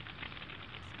risk.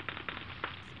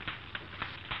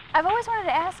 I've always wanted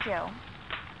to ask you,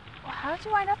 how did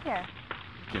you wind up here?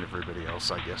 Like everybody else,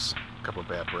 I guess. A couple of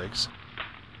bad breaks.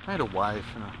 I had a wife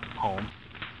and a home.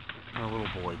 And a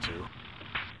little boy, too.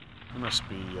 He must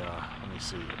be, let me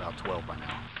see, about 12 by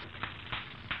now.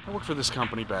 I worked for this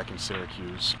company back in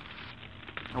Syracuse.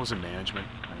 I was in management,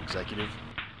 an executive.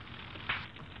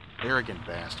 Arrogant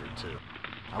bastard, too.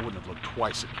 I wouldn't have looked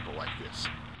twice at people like this.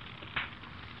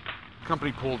 The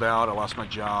company pulled out, I lost my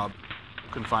job,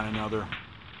 couldn't find another.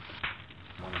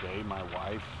 One day, my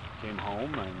wife came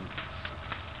home,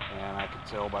 and I could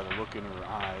tell by the look in her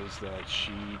eyes that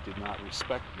she did not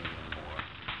respect me anymore.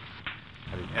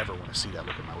 I didn't ever want to see that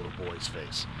look in my little boy's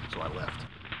face, so I left.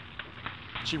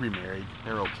 She remarried,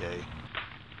 they're okay.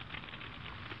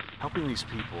 Helping these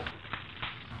people,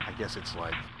 I guess it's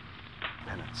like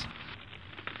penance.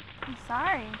 I'm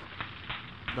sorry.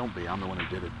 Don't be, I'm the one who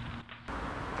did it.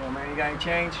 Well, man, you got any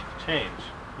change? Change?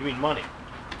 You mean money?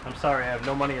 I'm sorry, I have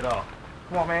no money at all.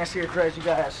 Come on, man, see your dress, you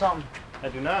gotta have something. I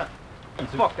do not.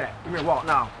 Fuck that. Give me a wallet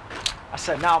now. I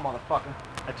said now, motherfucker.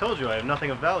 I told you I have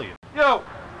nothing of value. Yo!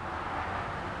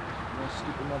 You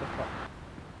stupid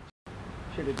motherfucker.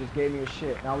 Should've just gave me your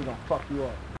shit. Now we gonna fuck you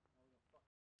up.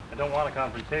 I don't want a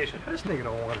confrontation. This nigga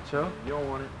don't want it, Joe. You don't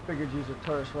want it. Figured you's a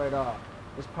tourist right off.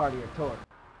 It's part of your tour.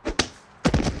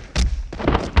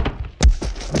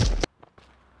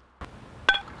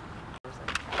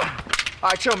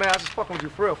 Alright, chill, man. I was just fucking with you.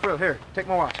 For real. Here, take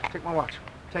my watch. Take my watch.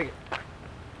 Take it.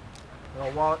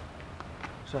 No wallet.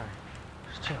 Sorry.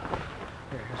 Just chill.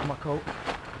 Here, here's my coat.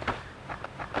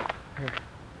 Here.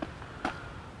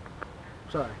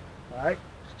 Sorry. Alright?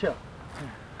 Just chill.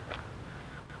 Here.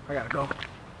 I gotta go.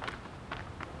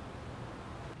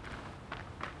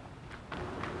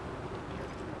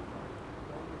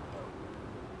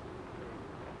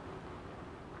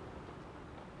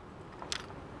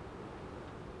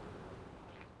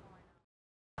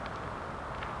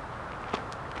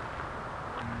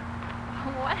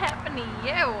 me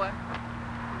you.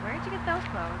 Where'd you get those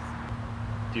clothes?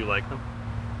 Do you like them?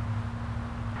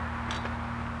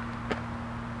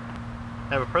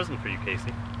 I have a present for you,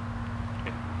 Casey.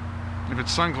 If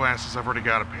it's sunglasses, I've already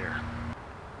got a pair.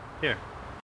 Here.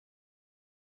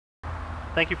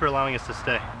 Thank you for allowing us to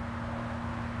stay.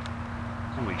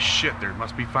 Holy shit, there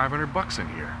must be $500 in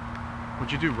here.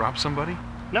 What'd you do, rob somebody?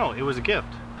 No, it was a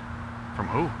gift. From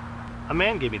who? A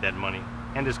man gave me that money,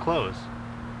 and his clothes.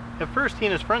 At first, he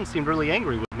and his friends seemed really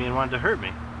angry with me and wanted to hurt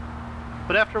me.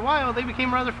 But after a while, they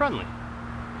became rather friendly.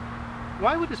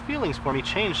 Why would his feelings for me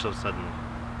change so suddenly?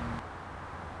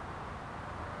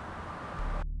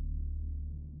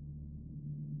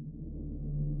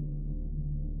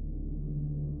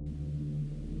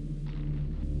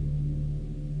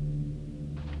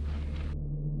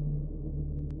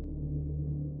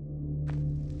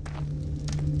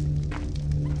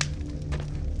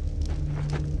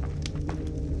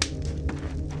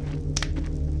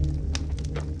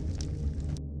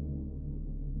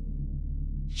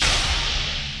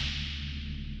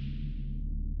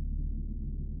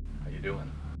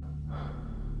 Doing?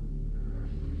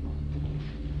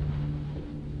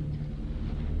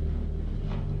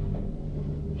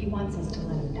 He wants us to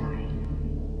let him die.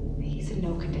 He's in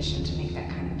no condition to make that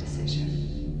kind of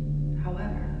decision.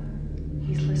 However,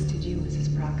 he's listed you as his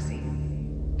proxy.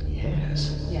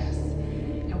 Yes. Yes.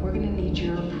 And we're gonna need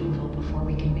your approval before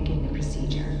we can begin the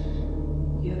procedure.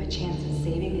 You have a chance at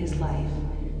saving his life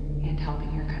and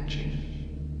helping your country.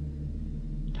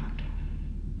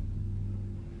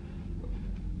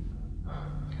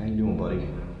 How you doing, buddy?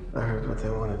 I heard what they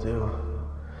want to do.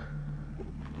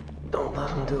 Don't let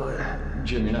them do it.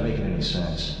 Jim, you're not making any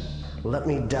sense. Let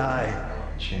me die.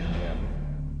 Jim.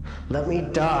 Let me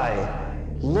die.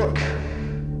 Look,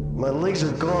 my legs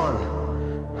are gone.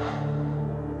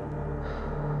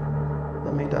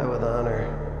 Let me die with honor.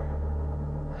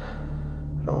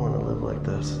 I don't want to live like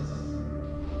this.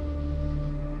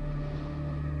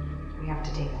 We have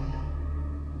to take him.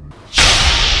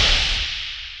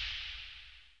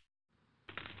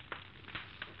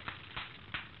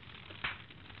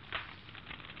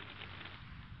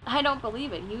 I don't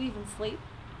believe it. You even sleep?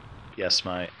 Yes,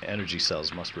 my energy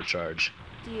cells must recharge.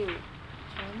 Do you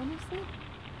dream when you sleep?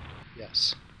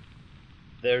 Yes.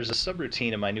 There's a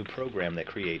subroutine in my new program that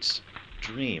creates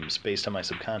dreams based on my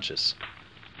subconscious.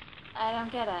 I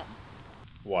don't get it.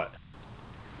 What?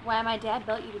 Why my dad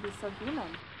built you to be so human?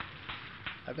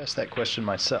 I've asked that question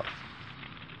myself.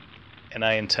 And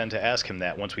I intend to ask him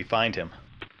that once we find him.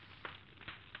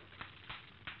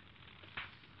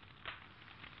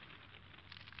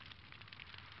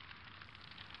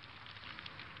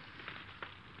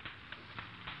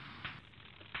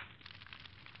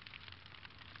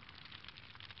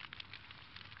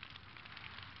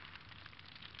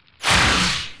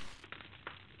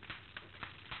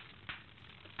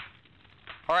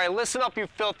 All right, listen up, you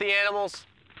filthy animals.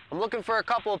 I'm looking for a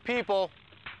couple of people,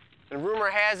 and rumor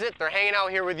has it they're hanging out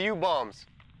here with you bums.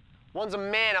 One's a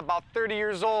man about 30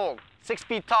 years old, 6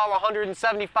 feet tall,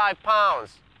 175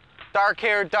 pounds, dark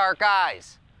hair, dark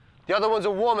eyes. The other one's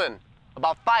a woman,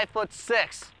 about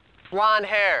 5'6", blonde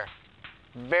hair,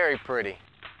 very pretty.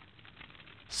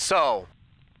 So,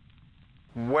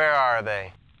 where are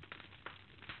they?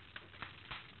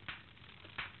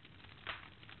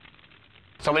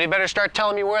 Somebody better start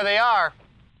telling me where they are.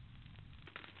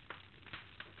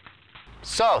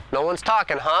 So, no one's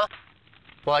talking, huh?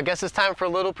 Well, I guess it's time for a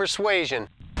little persuasion.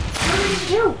 What did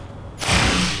you do?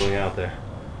 I'm going out there.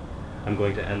 I'm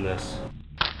going to end this.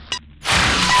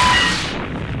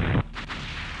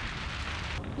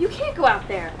 You can't go out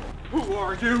there. Who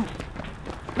are you?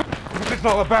 What's this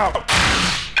all about?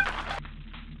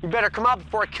 You better come out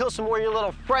before I kill some more of your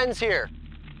little friends here.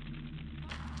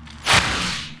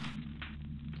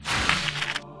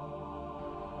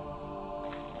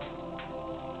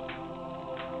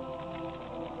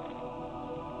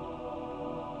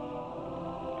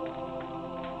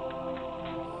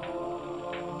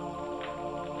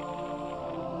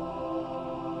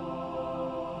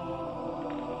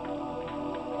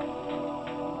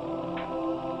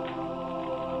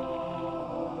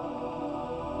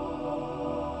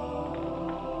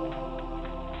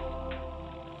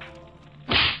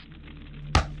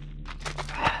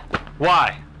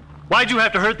 Why? Why'd you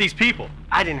have to hurt these people?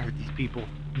 I didn't hurt these people.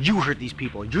 You hurt these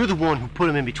people. You're the one who put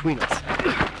them in between us.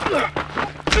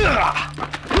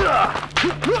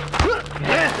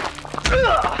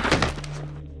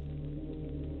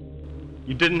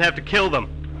 You didn't have to kill them.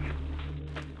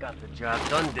 Got the job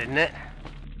done, didn't it?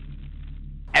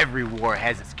 Every war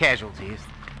has its casualties.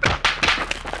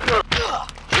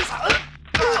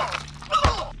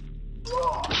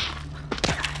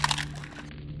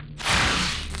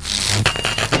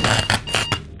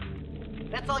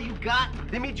 That's all you got?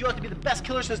 They made you out to be the best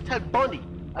killer since Ted Bundy.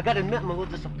 I gotta admit, I'm a little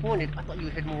disappointed. I thought you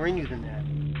had more in you than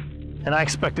that. And I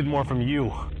expected more from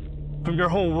you. From your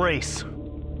whole race.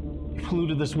 You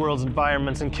polluted this world's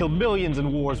environments and killed millions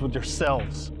in wars with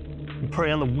yourselves. You prey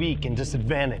on the weak and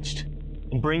disadvantaged.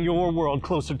 And bring your world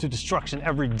closer to destruction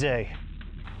every day.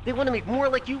 They want to make more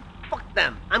like you? Fuck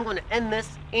them. I'm gonna end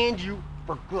this and you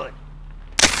for good.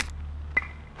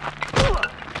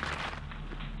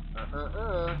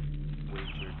 Wait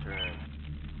your turn.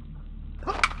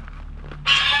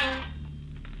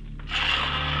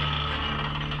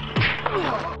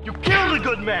 You killed a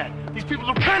good man! These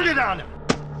people depended on him!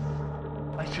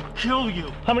 I should kill you!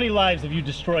 How many lives have you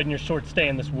destroyed in your short stay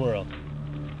in this world?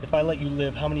 If I let you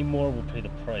live, how many more will pay the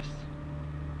price?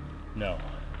 No.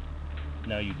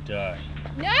 Now you die.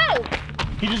 No!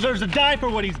 He deserves to die for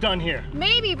what he's done here!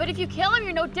 Maybe, but if you kill him,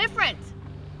 you're no different.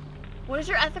 What does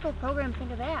your ethical program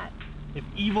think of that? If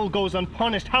evil goes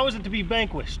unpunished, how is it to be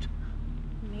vanquished?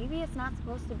 Maybe it's not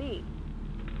supposed to be.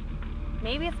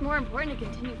 Maybe it's more important to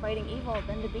continue fighting evil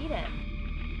than to beat it.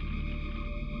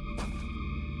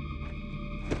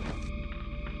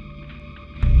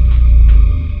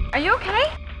 Are you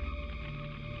okay?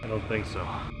 I don't think so.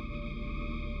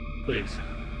 Please,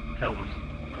 help me.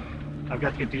 I've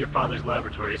got to get to your father's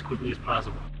laboratory as quickly as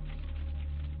possible.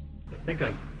 I think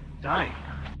I'm dying.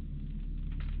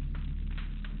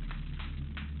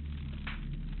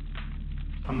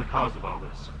 I'm the cause of all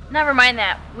this. Never mind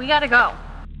that. We gotta go.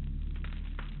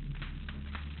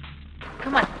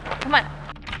 Come on, come on.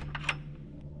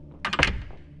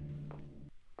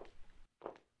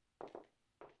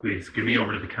 Please, give me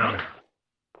over to the counter.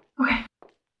 Okay.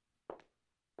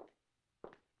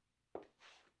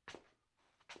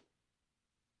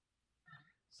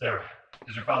 Sarah,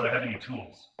 does your father have any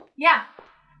tools? Yeah.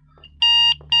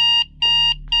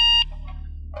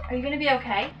 Are you gonna be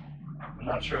okay? I'm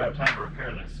not sure I have time to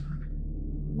repair this.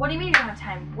 What do you mean you don't have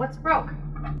time? What's broke?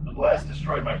 The blast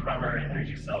destroyed my primary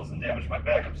energy cells and damaged my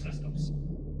backup systems.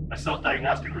 My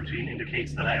self-diagnostic routine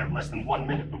indicates that I have less than 1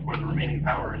 minute before the remaining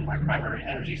power in my primary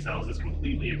energy cells is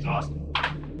completely exhausted.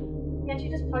 Can't you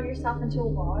just plug yourself into a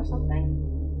wall or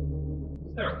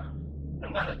something? Sarah,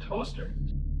 I'm not a toaster.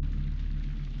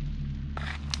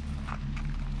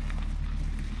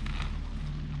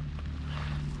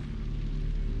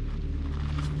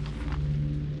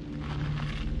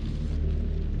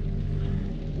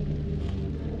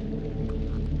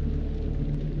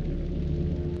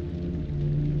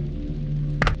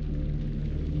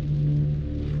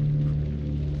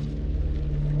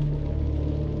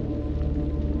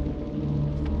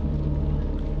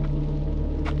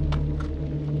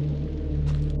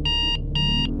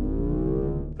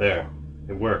 There.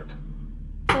 It worked.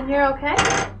 Then you're okay?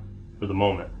 For the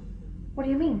moment. What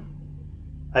do you mean?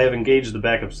 I have engaged the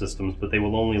backup systems, but they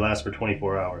will only last for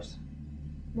 24 hours.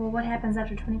 Well, what happens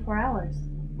after 24 hours?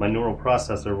 My neural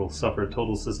processor will suffer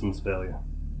total systems failure.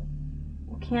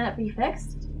 Well, can't it be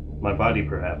fixed? My body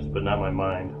perhaps, but not my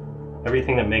mind.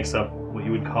 Everything that makes up what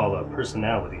you would call a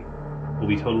personality will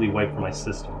be totally wiped from my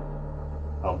system.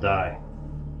 I'll die.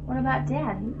 What about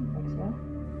Dad? He can fix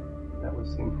you. That would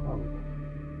seem probable.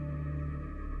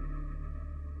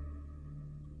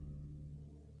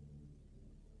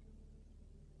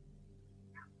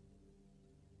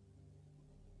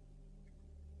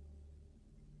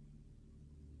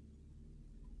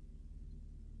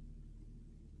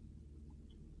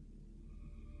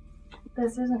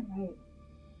 This isn't right.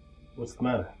 What's the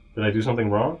matter? Did I do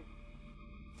something wrong?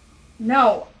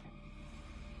 No.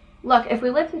 Look, if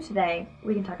we live through today,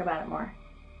 we can talk about it more.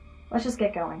 Let's just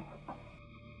get going.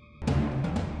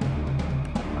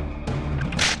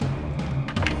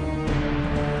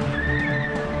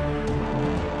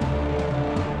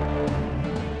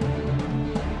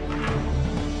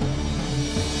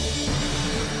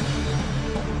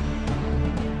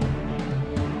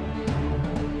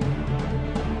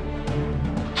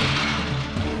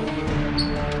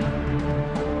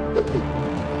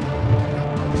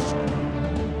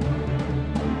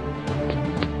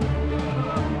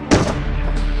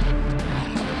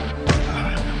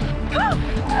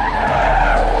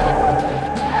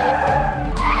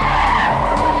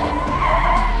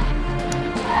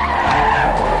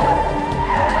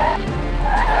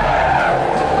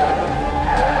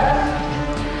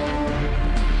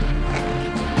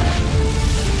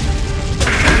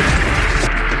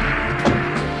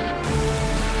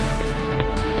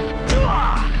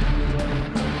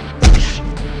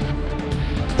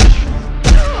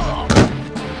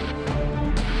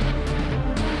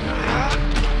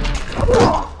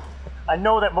 I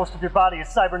know that most of your body is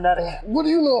cybernetic. What do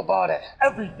you know about it?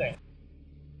 Everything.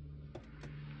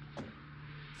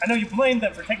 I know you blamed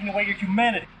them for taking away your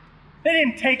humanity. They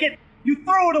didn't take it. You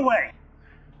threw it away.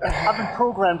 I've been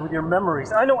programmed with your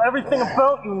memories. I know everything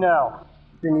about you now.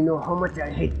 Then you know how much I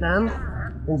hate them?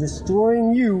 And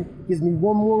destroying you gives me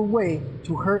one more way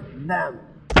to hurt them.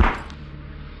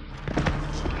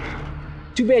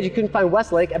 Too bad you couldn't find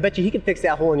Westlake. I bet you he could fix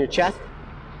that hole in your chest.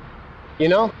 You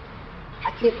know?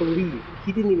 I can't believe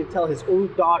he didn't even tell his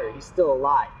own daughter he's still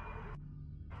alive.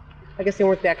 I guess they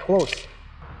weren't that close.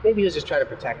 Maybe he was just trying to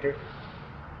protect her.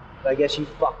 But I guess you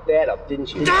fucked that up,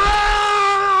 didn't you?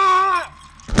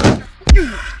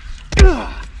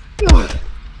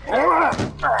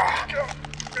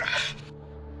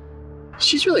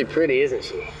 She's really pretty, isn't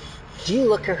she? Do you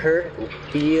look at her and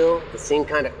feel the same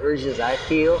kind of urges I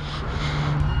feel?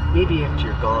 Maybe after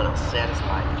you're gone, I'll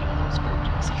satisfy those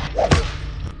urges.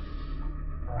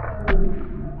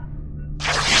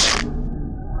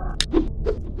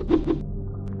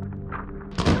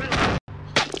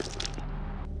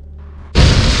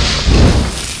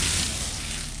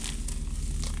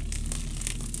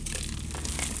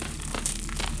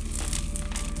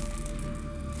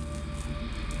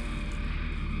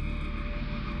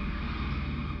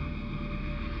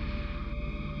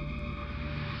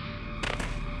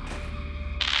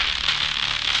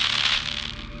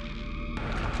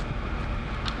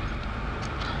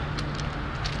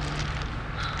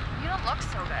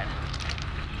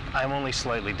 I'm only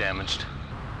slightly damaged.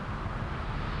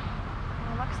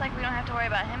 Well, looks like we don't have to worry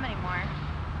about him anymore.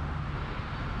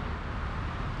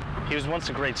 He was once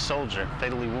a great soldier,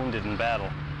 fatally wounded in battle.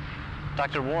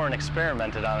 Dr. Warren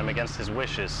experimented on him against his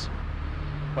wishes.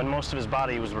 When most of his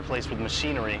body was replaced with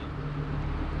machinery,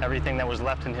 everything that was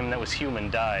left in him that was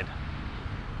human died.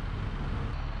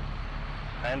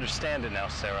 I understand it now,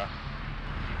 Sarah.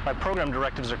 My program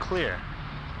directives are clear.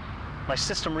 My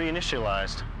system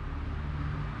reinitialized.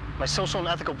 My social and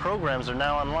ethical programs are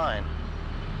now online.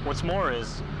 What's more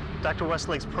is, Dr.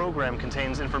 Westlake's program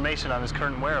contains information on his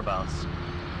current whereabouts.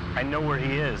 I know where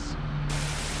he is.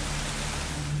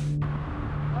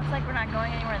 Looks like we're not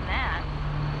going anywhere in that.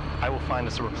 I will find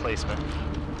us a replacement.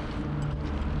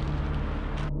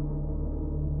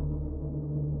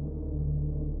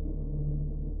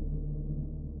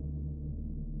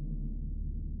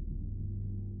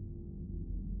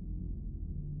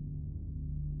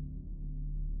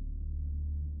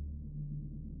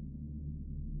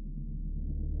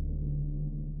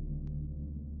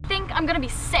 I'm gonna be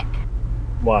sick.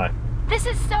 Why? This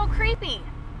is so creepy.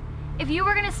 If you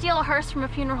were gonna steal a hearse from a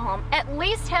funeral home, at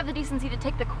least have the decency to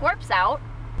take the corpse out.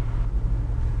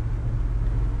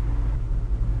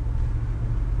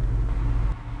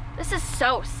 This is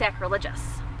so sacrilegious.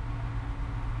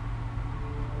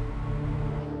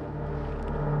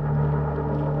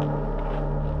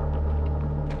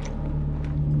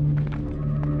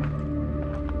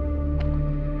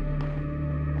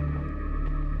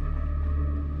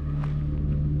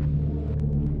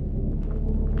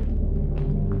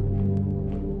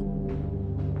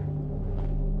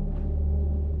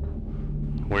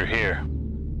 We're here.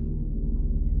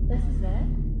 This is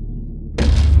it?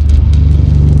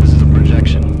 This is a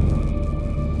projection.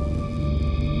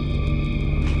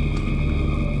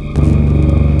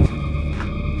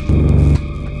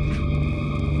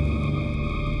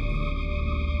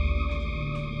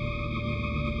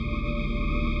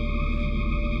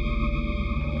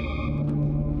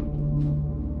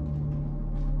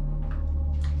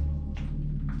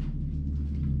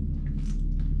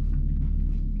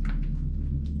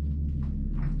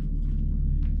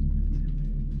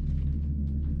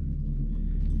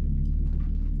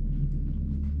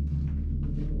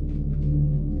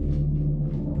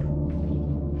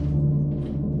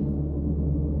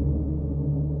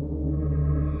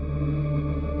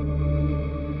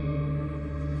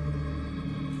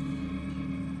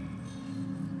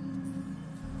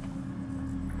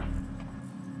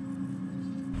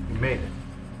 Made it.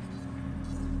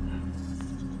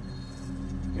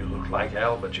 You look like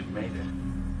hell, but you've made it.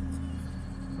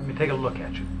 Let me take a look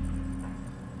at you.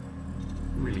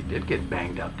 You really did get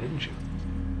banged up, didn't you?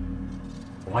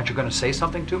 Well, aren't you going to say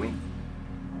something to me?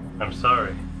 I'm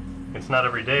sorry. It's not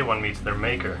every day one meets their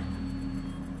maker.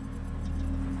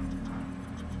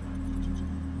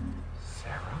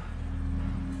 Sarah?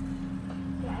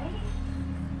 Daddy?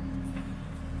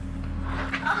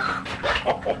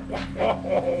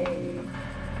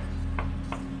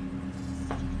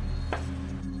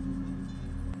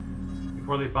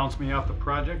 Before they bounced me off the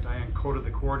project, I encoded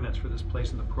the coordinates for this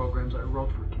place in the programs I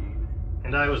wrote for Cain.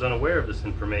 And I was unaware of this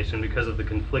information because of the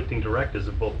conflicting directives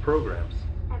of both programs.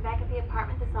 And back at the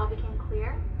apartment, this all became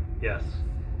clear? Yes.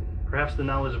 Perhaps the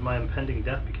knowledge of my impending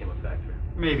death became a factor.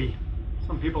 Maybe.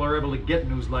 Some people are able to get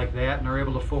news like that and are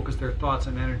able to focus their thoughts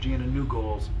and energy into new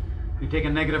goals. You take a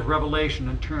negative revelation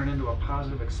and turn it into a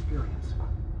positive experience.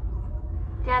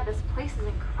 Dad, this place is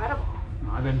incredible.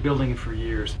 I've been building it for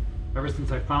years, ever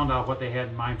since I found out what they had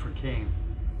in mind for Cain.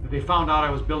 If they found out I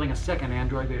was building a second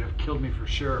android, they'd have killed me for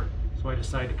sure. So I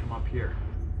decided to come up here.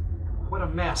 What a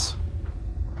mess.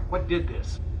 What did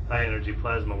this? High energy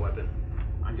plasma weapon.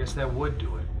 I guess that would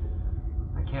do it.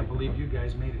 I can't believe you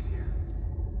guys made it here.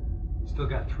 Still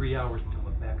got 3 hours until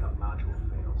the backup module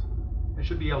fails. I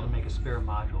should be able to make a spare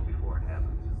module before it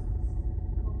happens.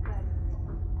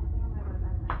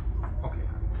 Okay.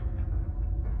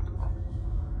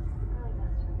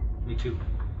 Me too.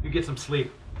 You get some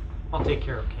sleep. I'll take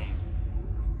care of Cain.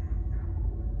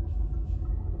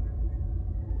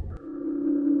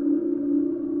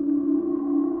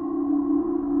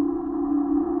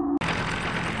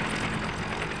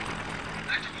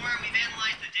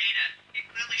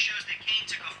 shows that Cain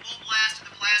took a full blast of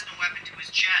the plasma weapon to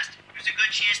his chest. There's a good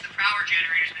chance the power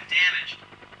generator's been damaged.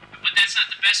 But that's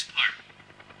not the best part.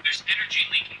 There's energy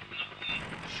leaking from the wound.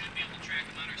 We should be able to track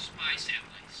him on our spy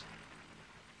satellites.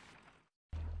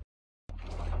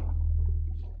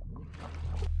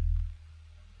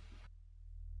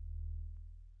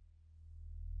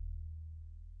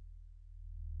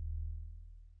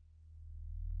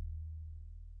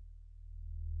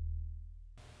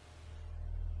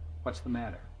 What's the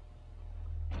matter?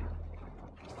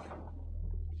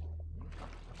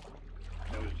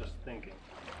 I was just thinking.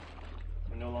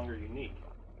 You're no longer unique.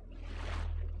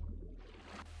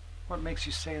 What makes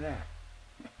you say that?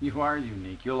 You are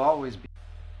unique. You'll always be.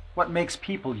 What makes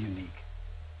people unique?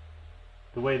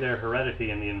 The way their heredity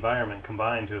and the environment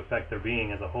combine to affect their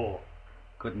being as a whole.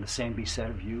 Couldn't the same be said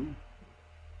of you?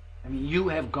 I mean, you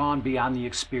have gone beyond the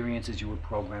experiences you were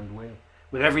programmed with.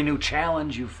 With every new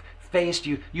challenge you've faced,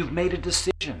 you've made a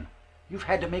decision. You've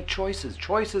had to make choices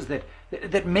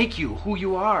that make you who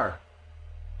you are.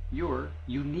 You're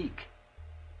unique.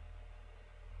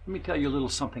 Let me tell you a little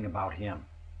something about him.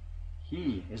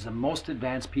 He is the most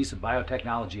advanced piece of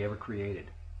biotechnology ever created.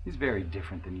 He's very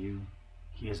different than you.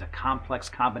 He is a complex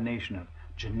combination of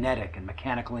genetic and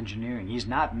mechanical engineering. He's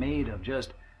not made of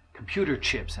just computer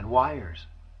chips and wires.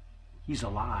 He's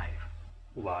alive.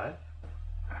 Alive?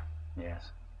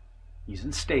 Yes. He's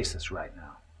in stasis right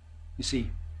now. You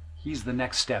see, he's the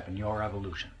next step in your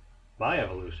evolution. My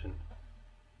evolution?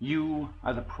 You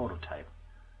are the prototype.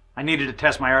 I needed to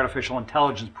test my artificial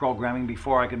intelligence programming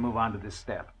before I could move on to this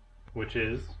step. Which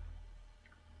is?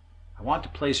 I want to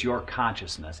place your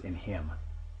consciousness in him.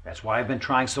 That's why I've been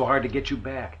trying so hard to get you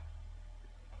back.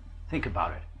 Think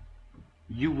about it.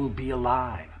 You will be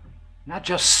alive. Not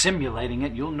just simulating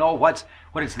it. You'll know what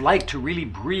it's like to really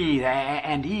breathe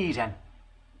and eat and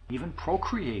even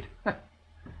procreate.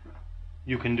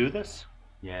 You can do this?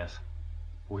 Yes.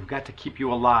 But we've got to keep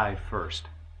you alive first.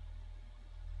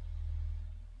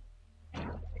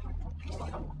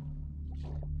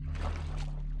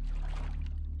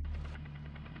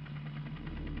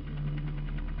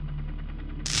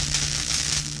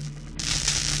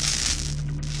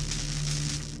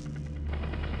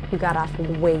 You got off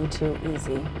way too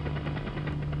easy.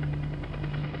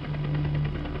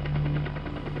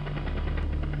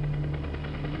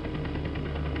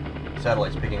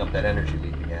 Satellite's picking up that energy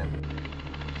leak again.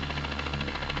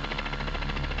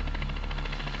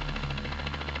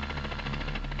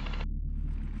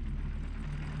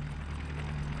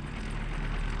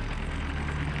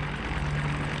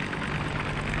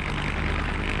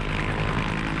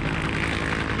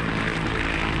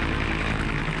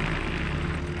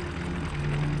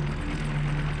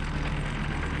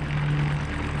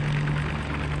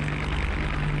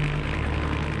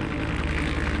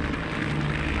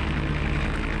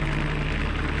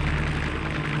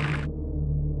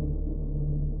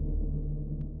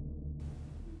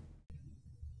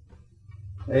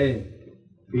 Hey,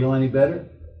 feel any better?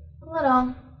 A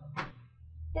little.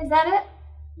 Is that it?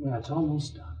 Yeah, it's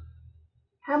almost done.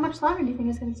 How much longer do you think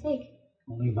it's going to take?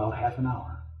 Only about half an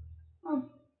hour. Oh.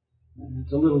 And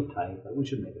it's a little tight, but we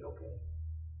should make it okay.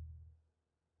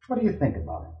 What do you think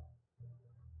about him?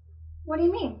 What do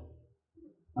you mean?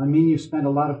 I mean, you've spent a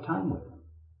lot of time with him.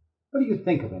 What do you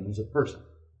think of him as a person?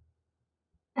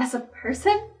 As a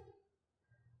person?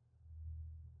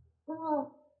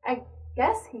 Well, I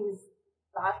guess he's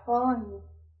thoughtful and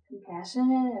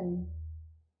compassionate and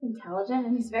intelligent,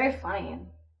 and he's very funny, and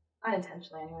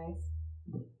unintentionally anyways.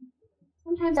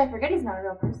 Sometimes I forget he's not a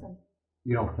real person.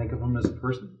 You don't think of him as a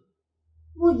person?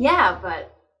 Well, yeah,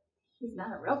 but he's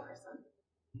not a real person.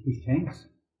 He thinks.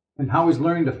 And how he's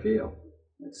learning to feel.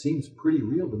 That seems pretty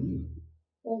real to me.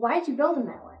 Well, why'd you build him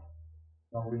that way?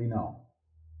 Don't really know.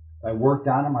 I worked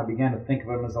on him, I began to think of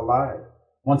him as alive.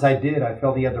 Once I did, I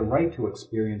felt he had the right to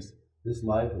experience this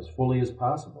life as fully as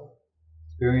possible.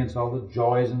 Experience all the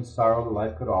joys and sorrow that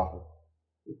life could offer.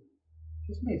 It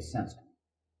just made sense to me.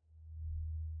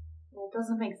 Well, it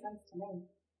doesn't make sense to me.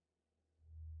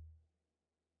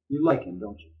 You like him,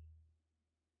 don't you?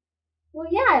 Well,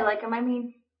 yeah, I like him. I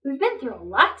mean, we've been through a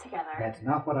lot together. That's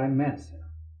not what I meant, Sarah.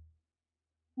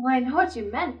 Well, I know what you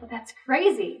meant, but that's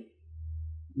crazy.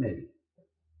 Maybe.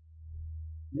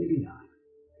 Maybe not.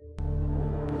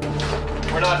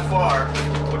 We're not far.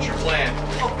 What's your plan?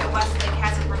 Hope that Westlake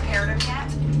hasn't repaired him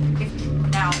yet.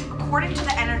 Now, according to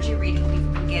the energy reading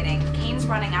we've been getting, Cain's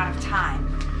running out of time.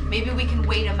 Maybe we can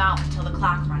wait him out until the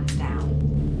clock runs down.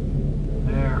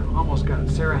 There, almost got it.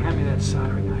 Sarah, hand me that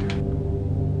soldering iron.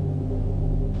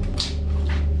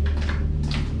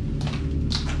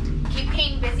 Keep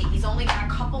Cain busy. He's only got a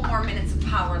couple more minutes of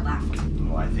power left.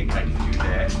 Oh, I think I can do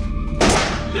that.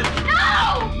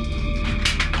 No!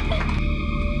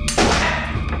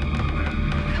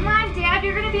 Come on, Dad,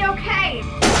 you're gonna be okay.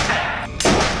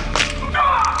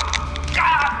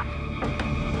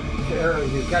 Sarah,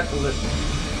 you've got to listen.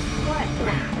 What?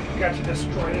 You've got to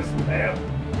destroy this lab.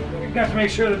 We've got to make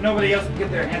sure that nobody else can get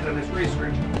their hands on this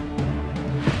research.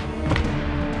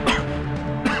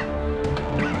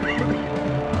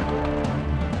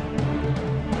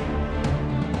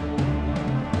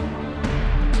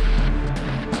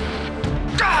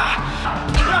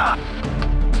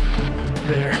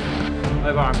 There.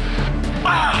 I've armed it.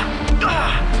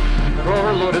 I've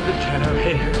overloaded the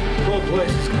generator. The whole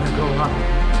place is gonna go up.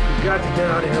 You've got to get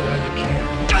out of here while you can.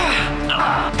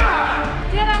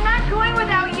 Dad, I'm not going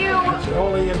without you. It's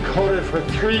only encoded for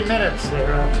 3 minutes,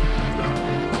 Sarah.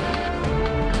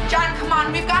 John, come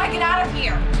on. We've got to get out of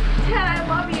here. Dad, I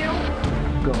love you.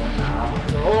 Go now.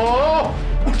 Oh!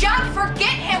 John, forget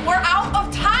him. We're out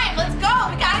of time. Let's go.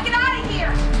 We got to get out of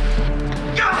here.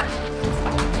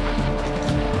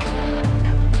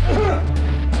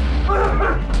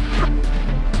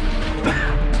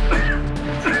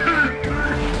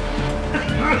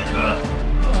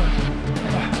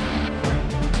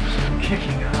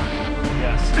 Kicking up.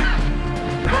 Yes.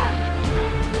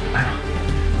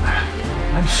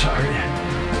 I'm sorry.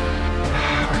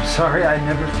 I'm sorry I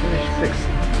never finished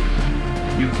fixing it.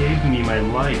 You gave me my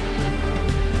life.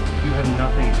 You have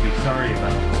nothing to be sorry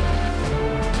about.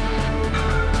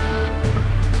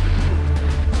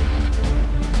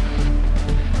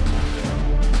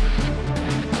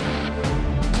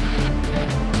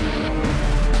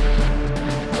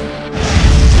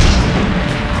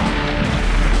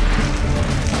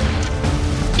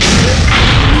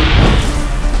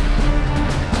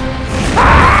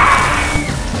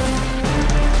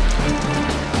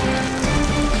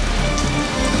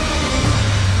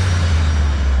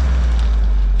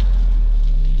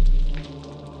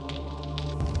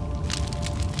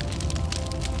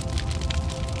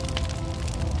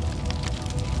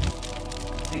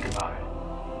 Think about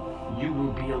it. You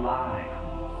will be alive.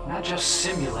 Not just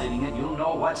simulating it, you'll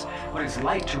know what it's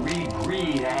like to really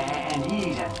breathe and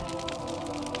eat and...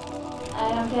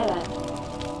 I don't get it.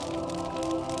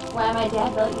 Why my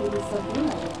dad built you to be so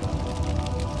human?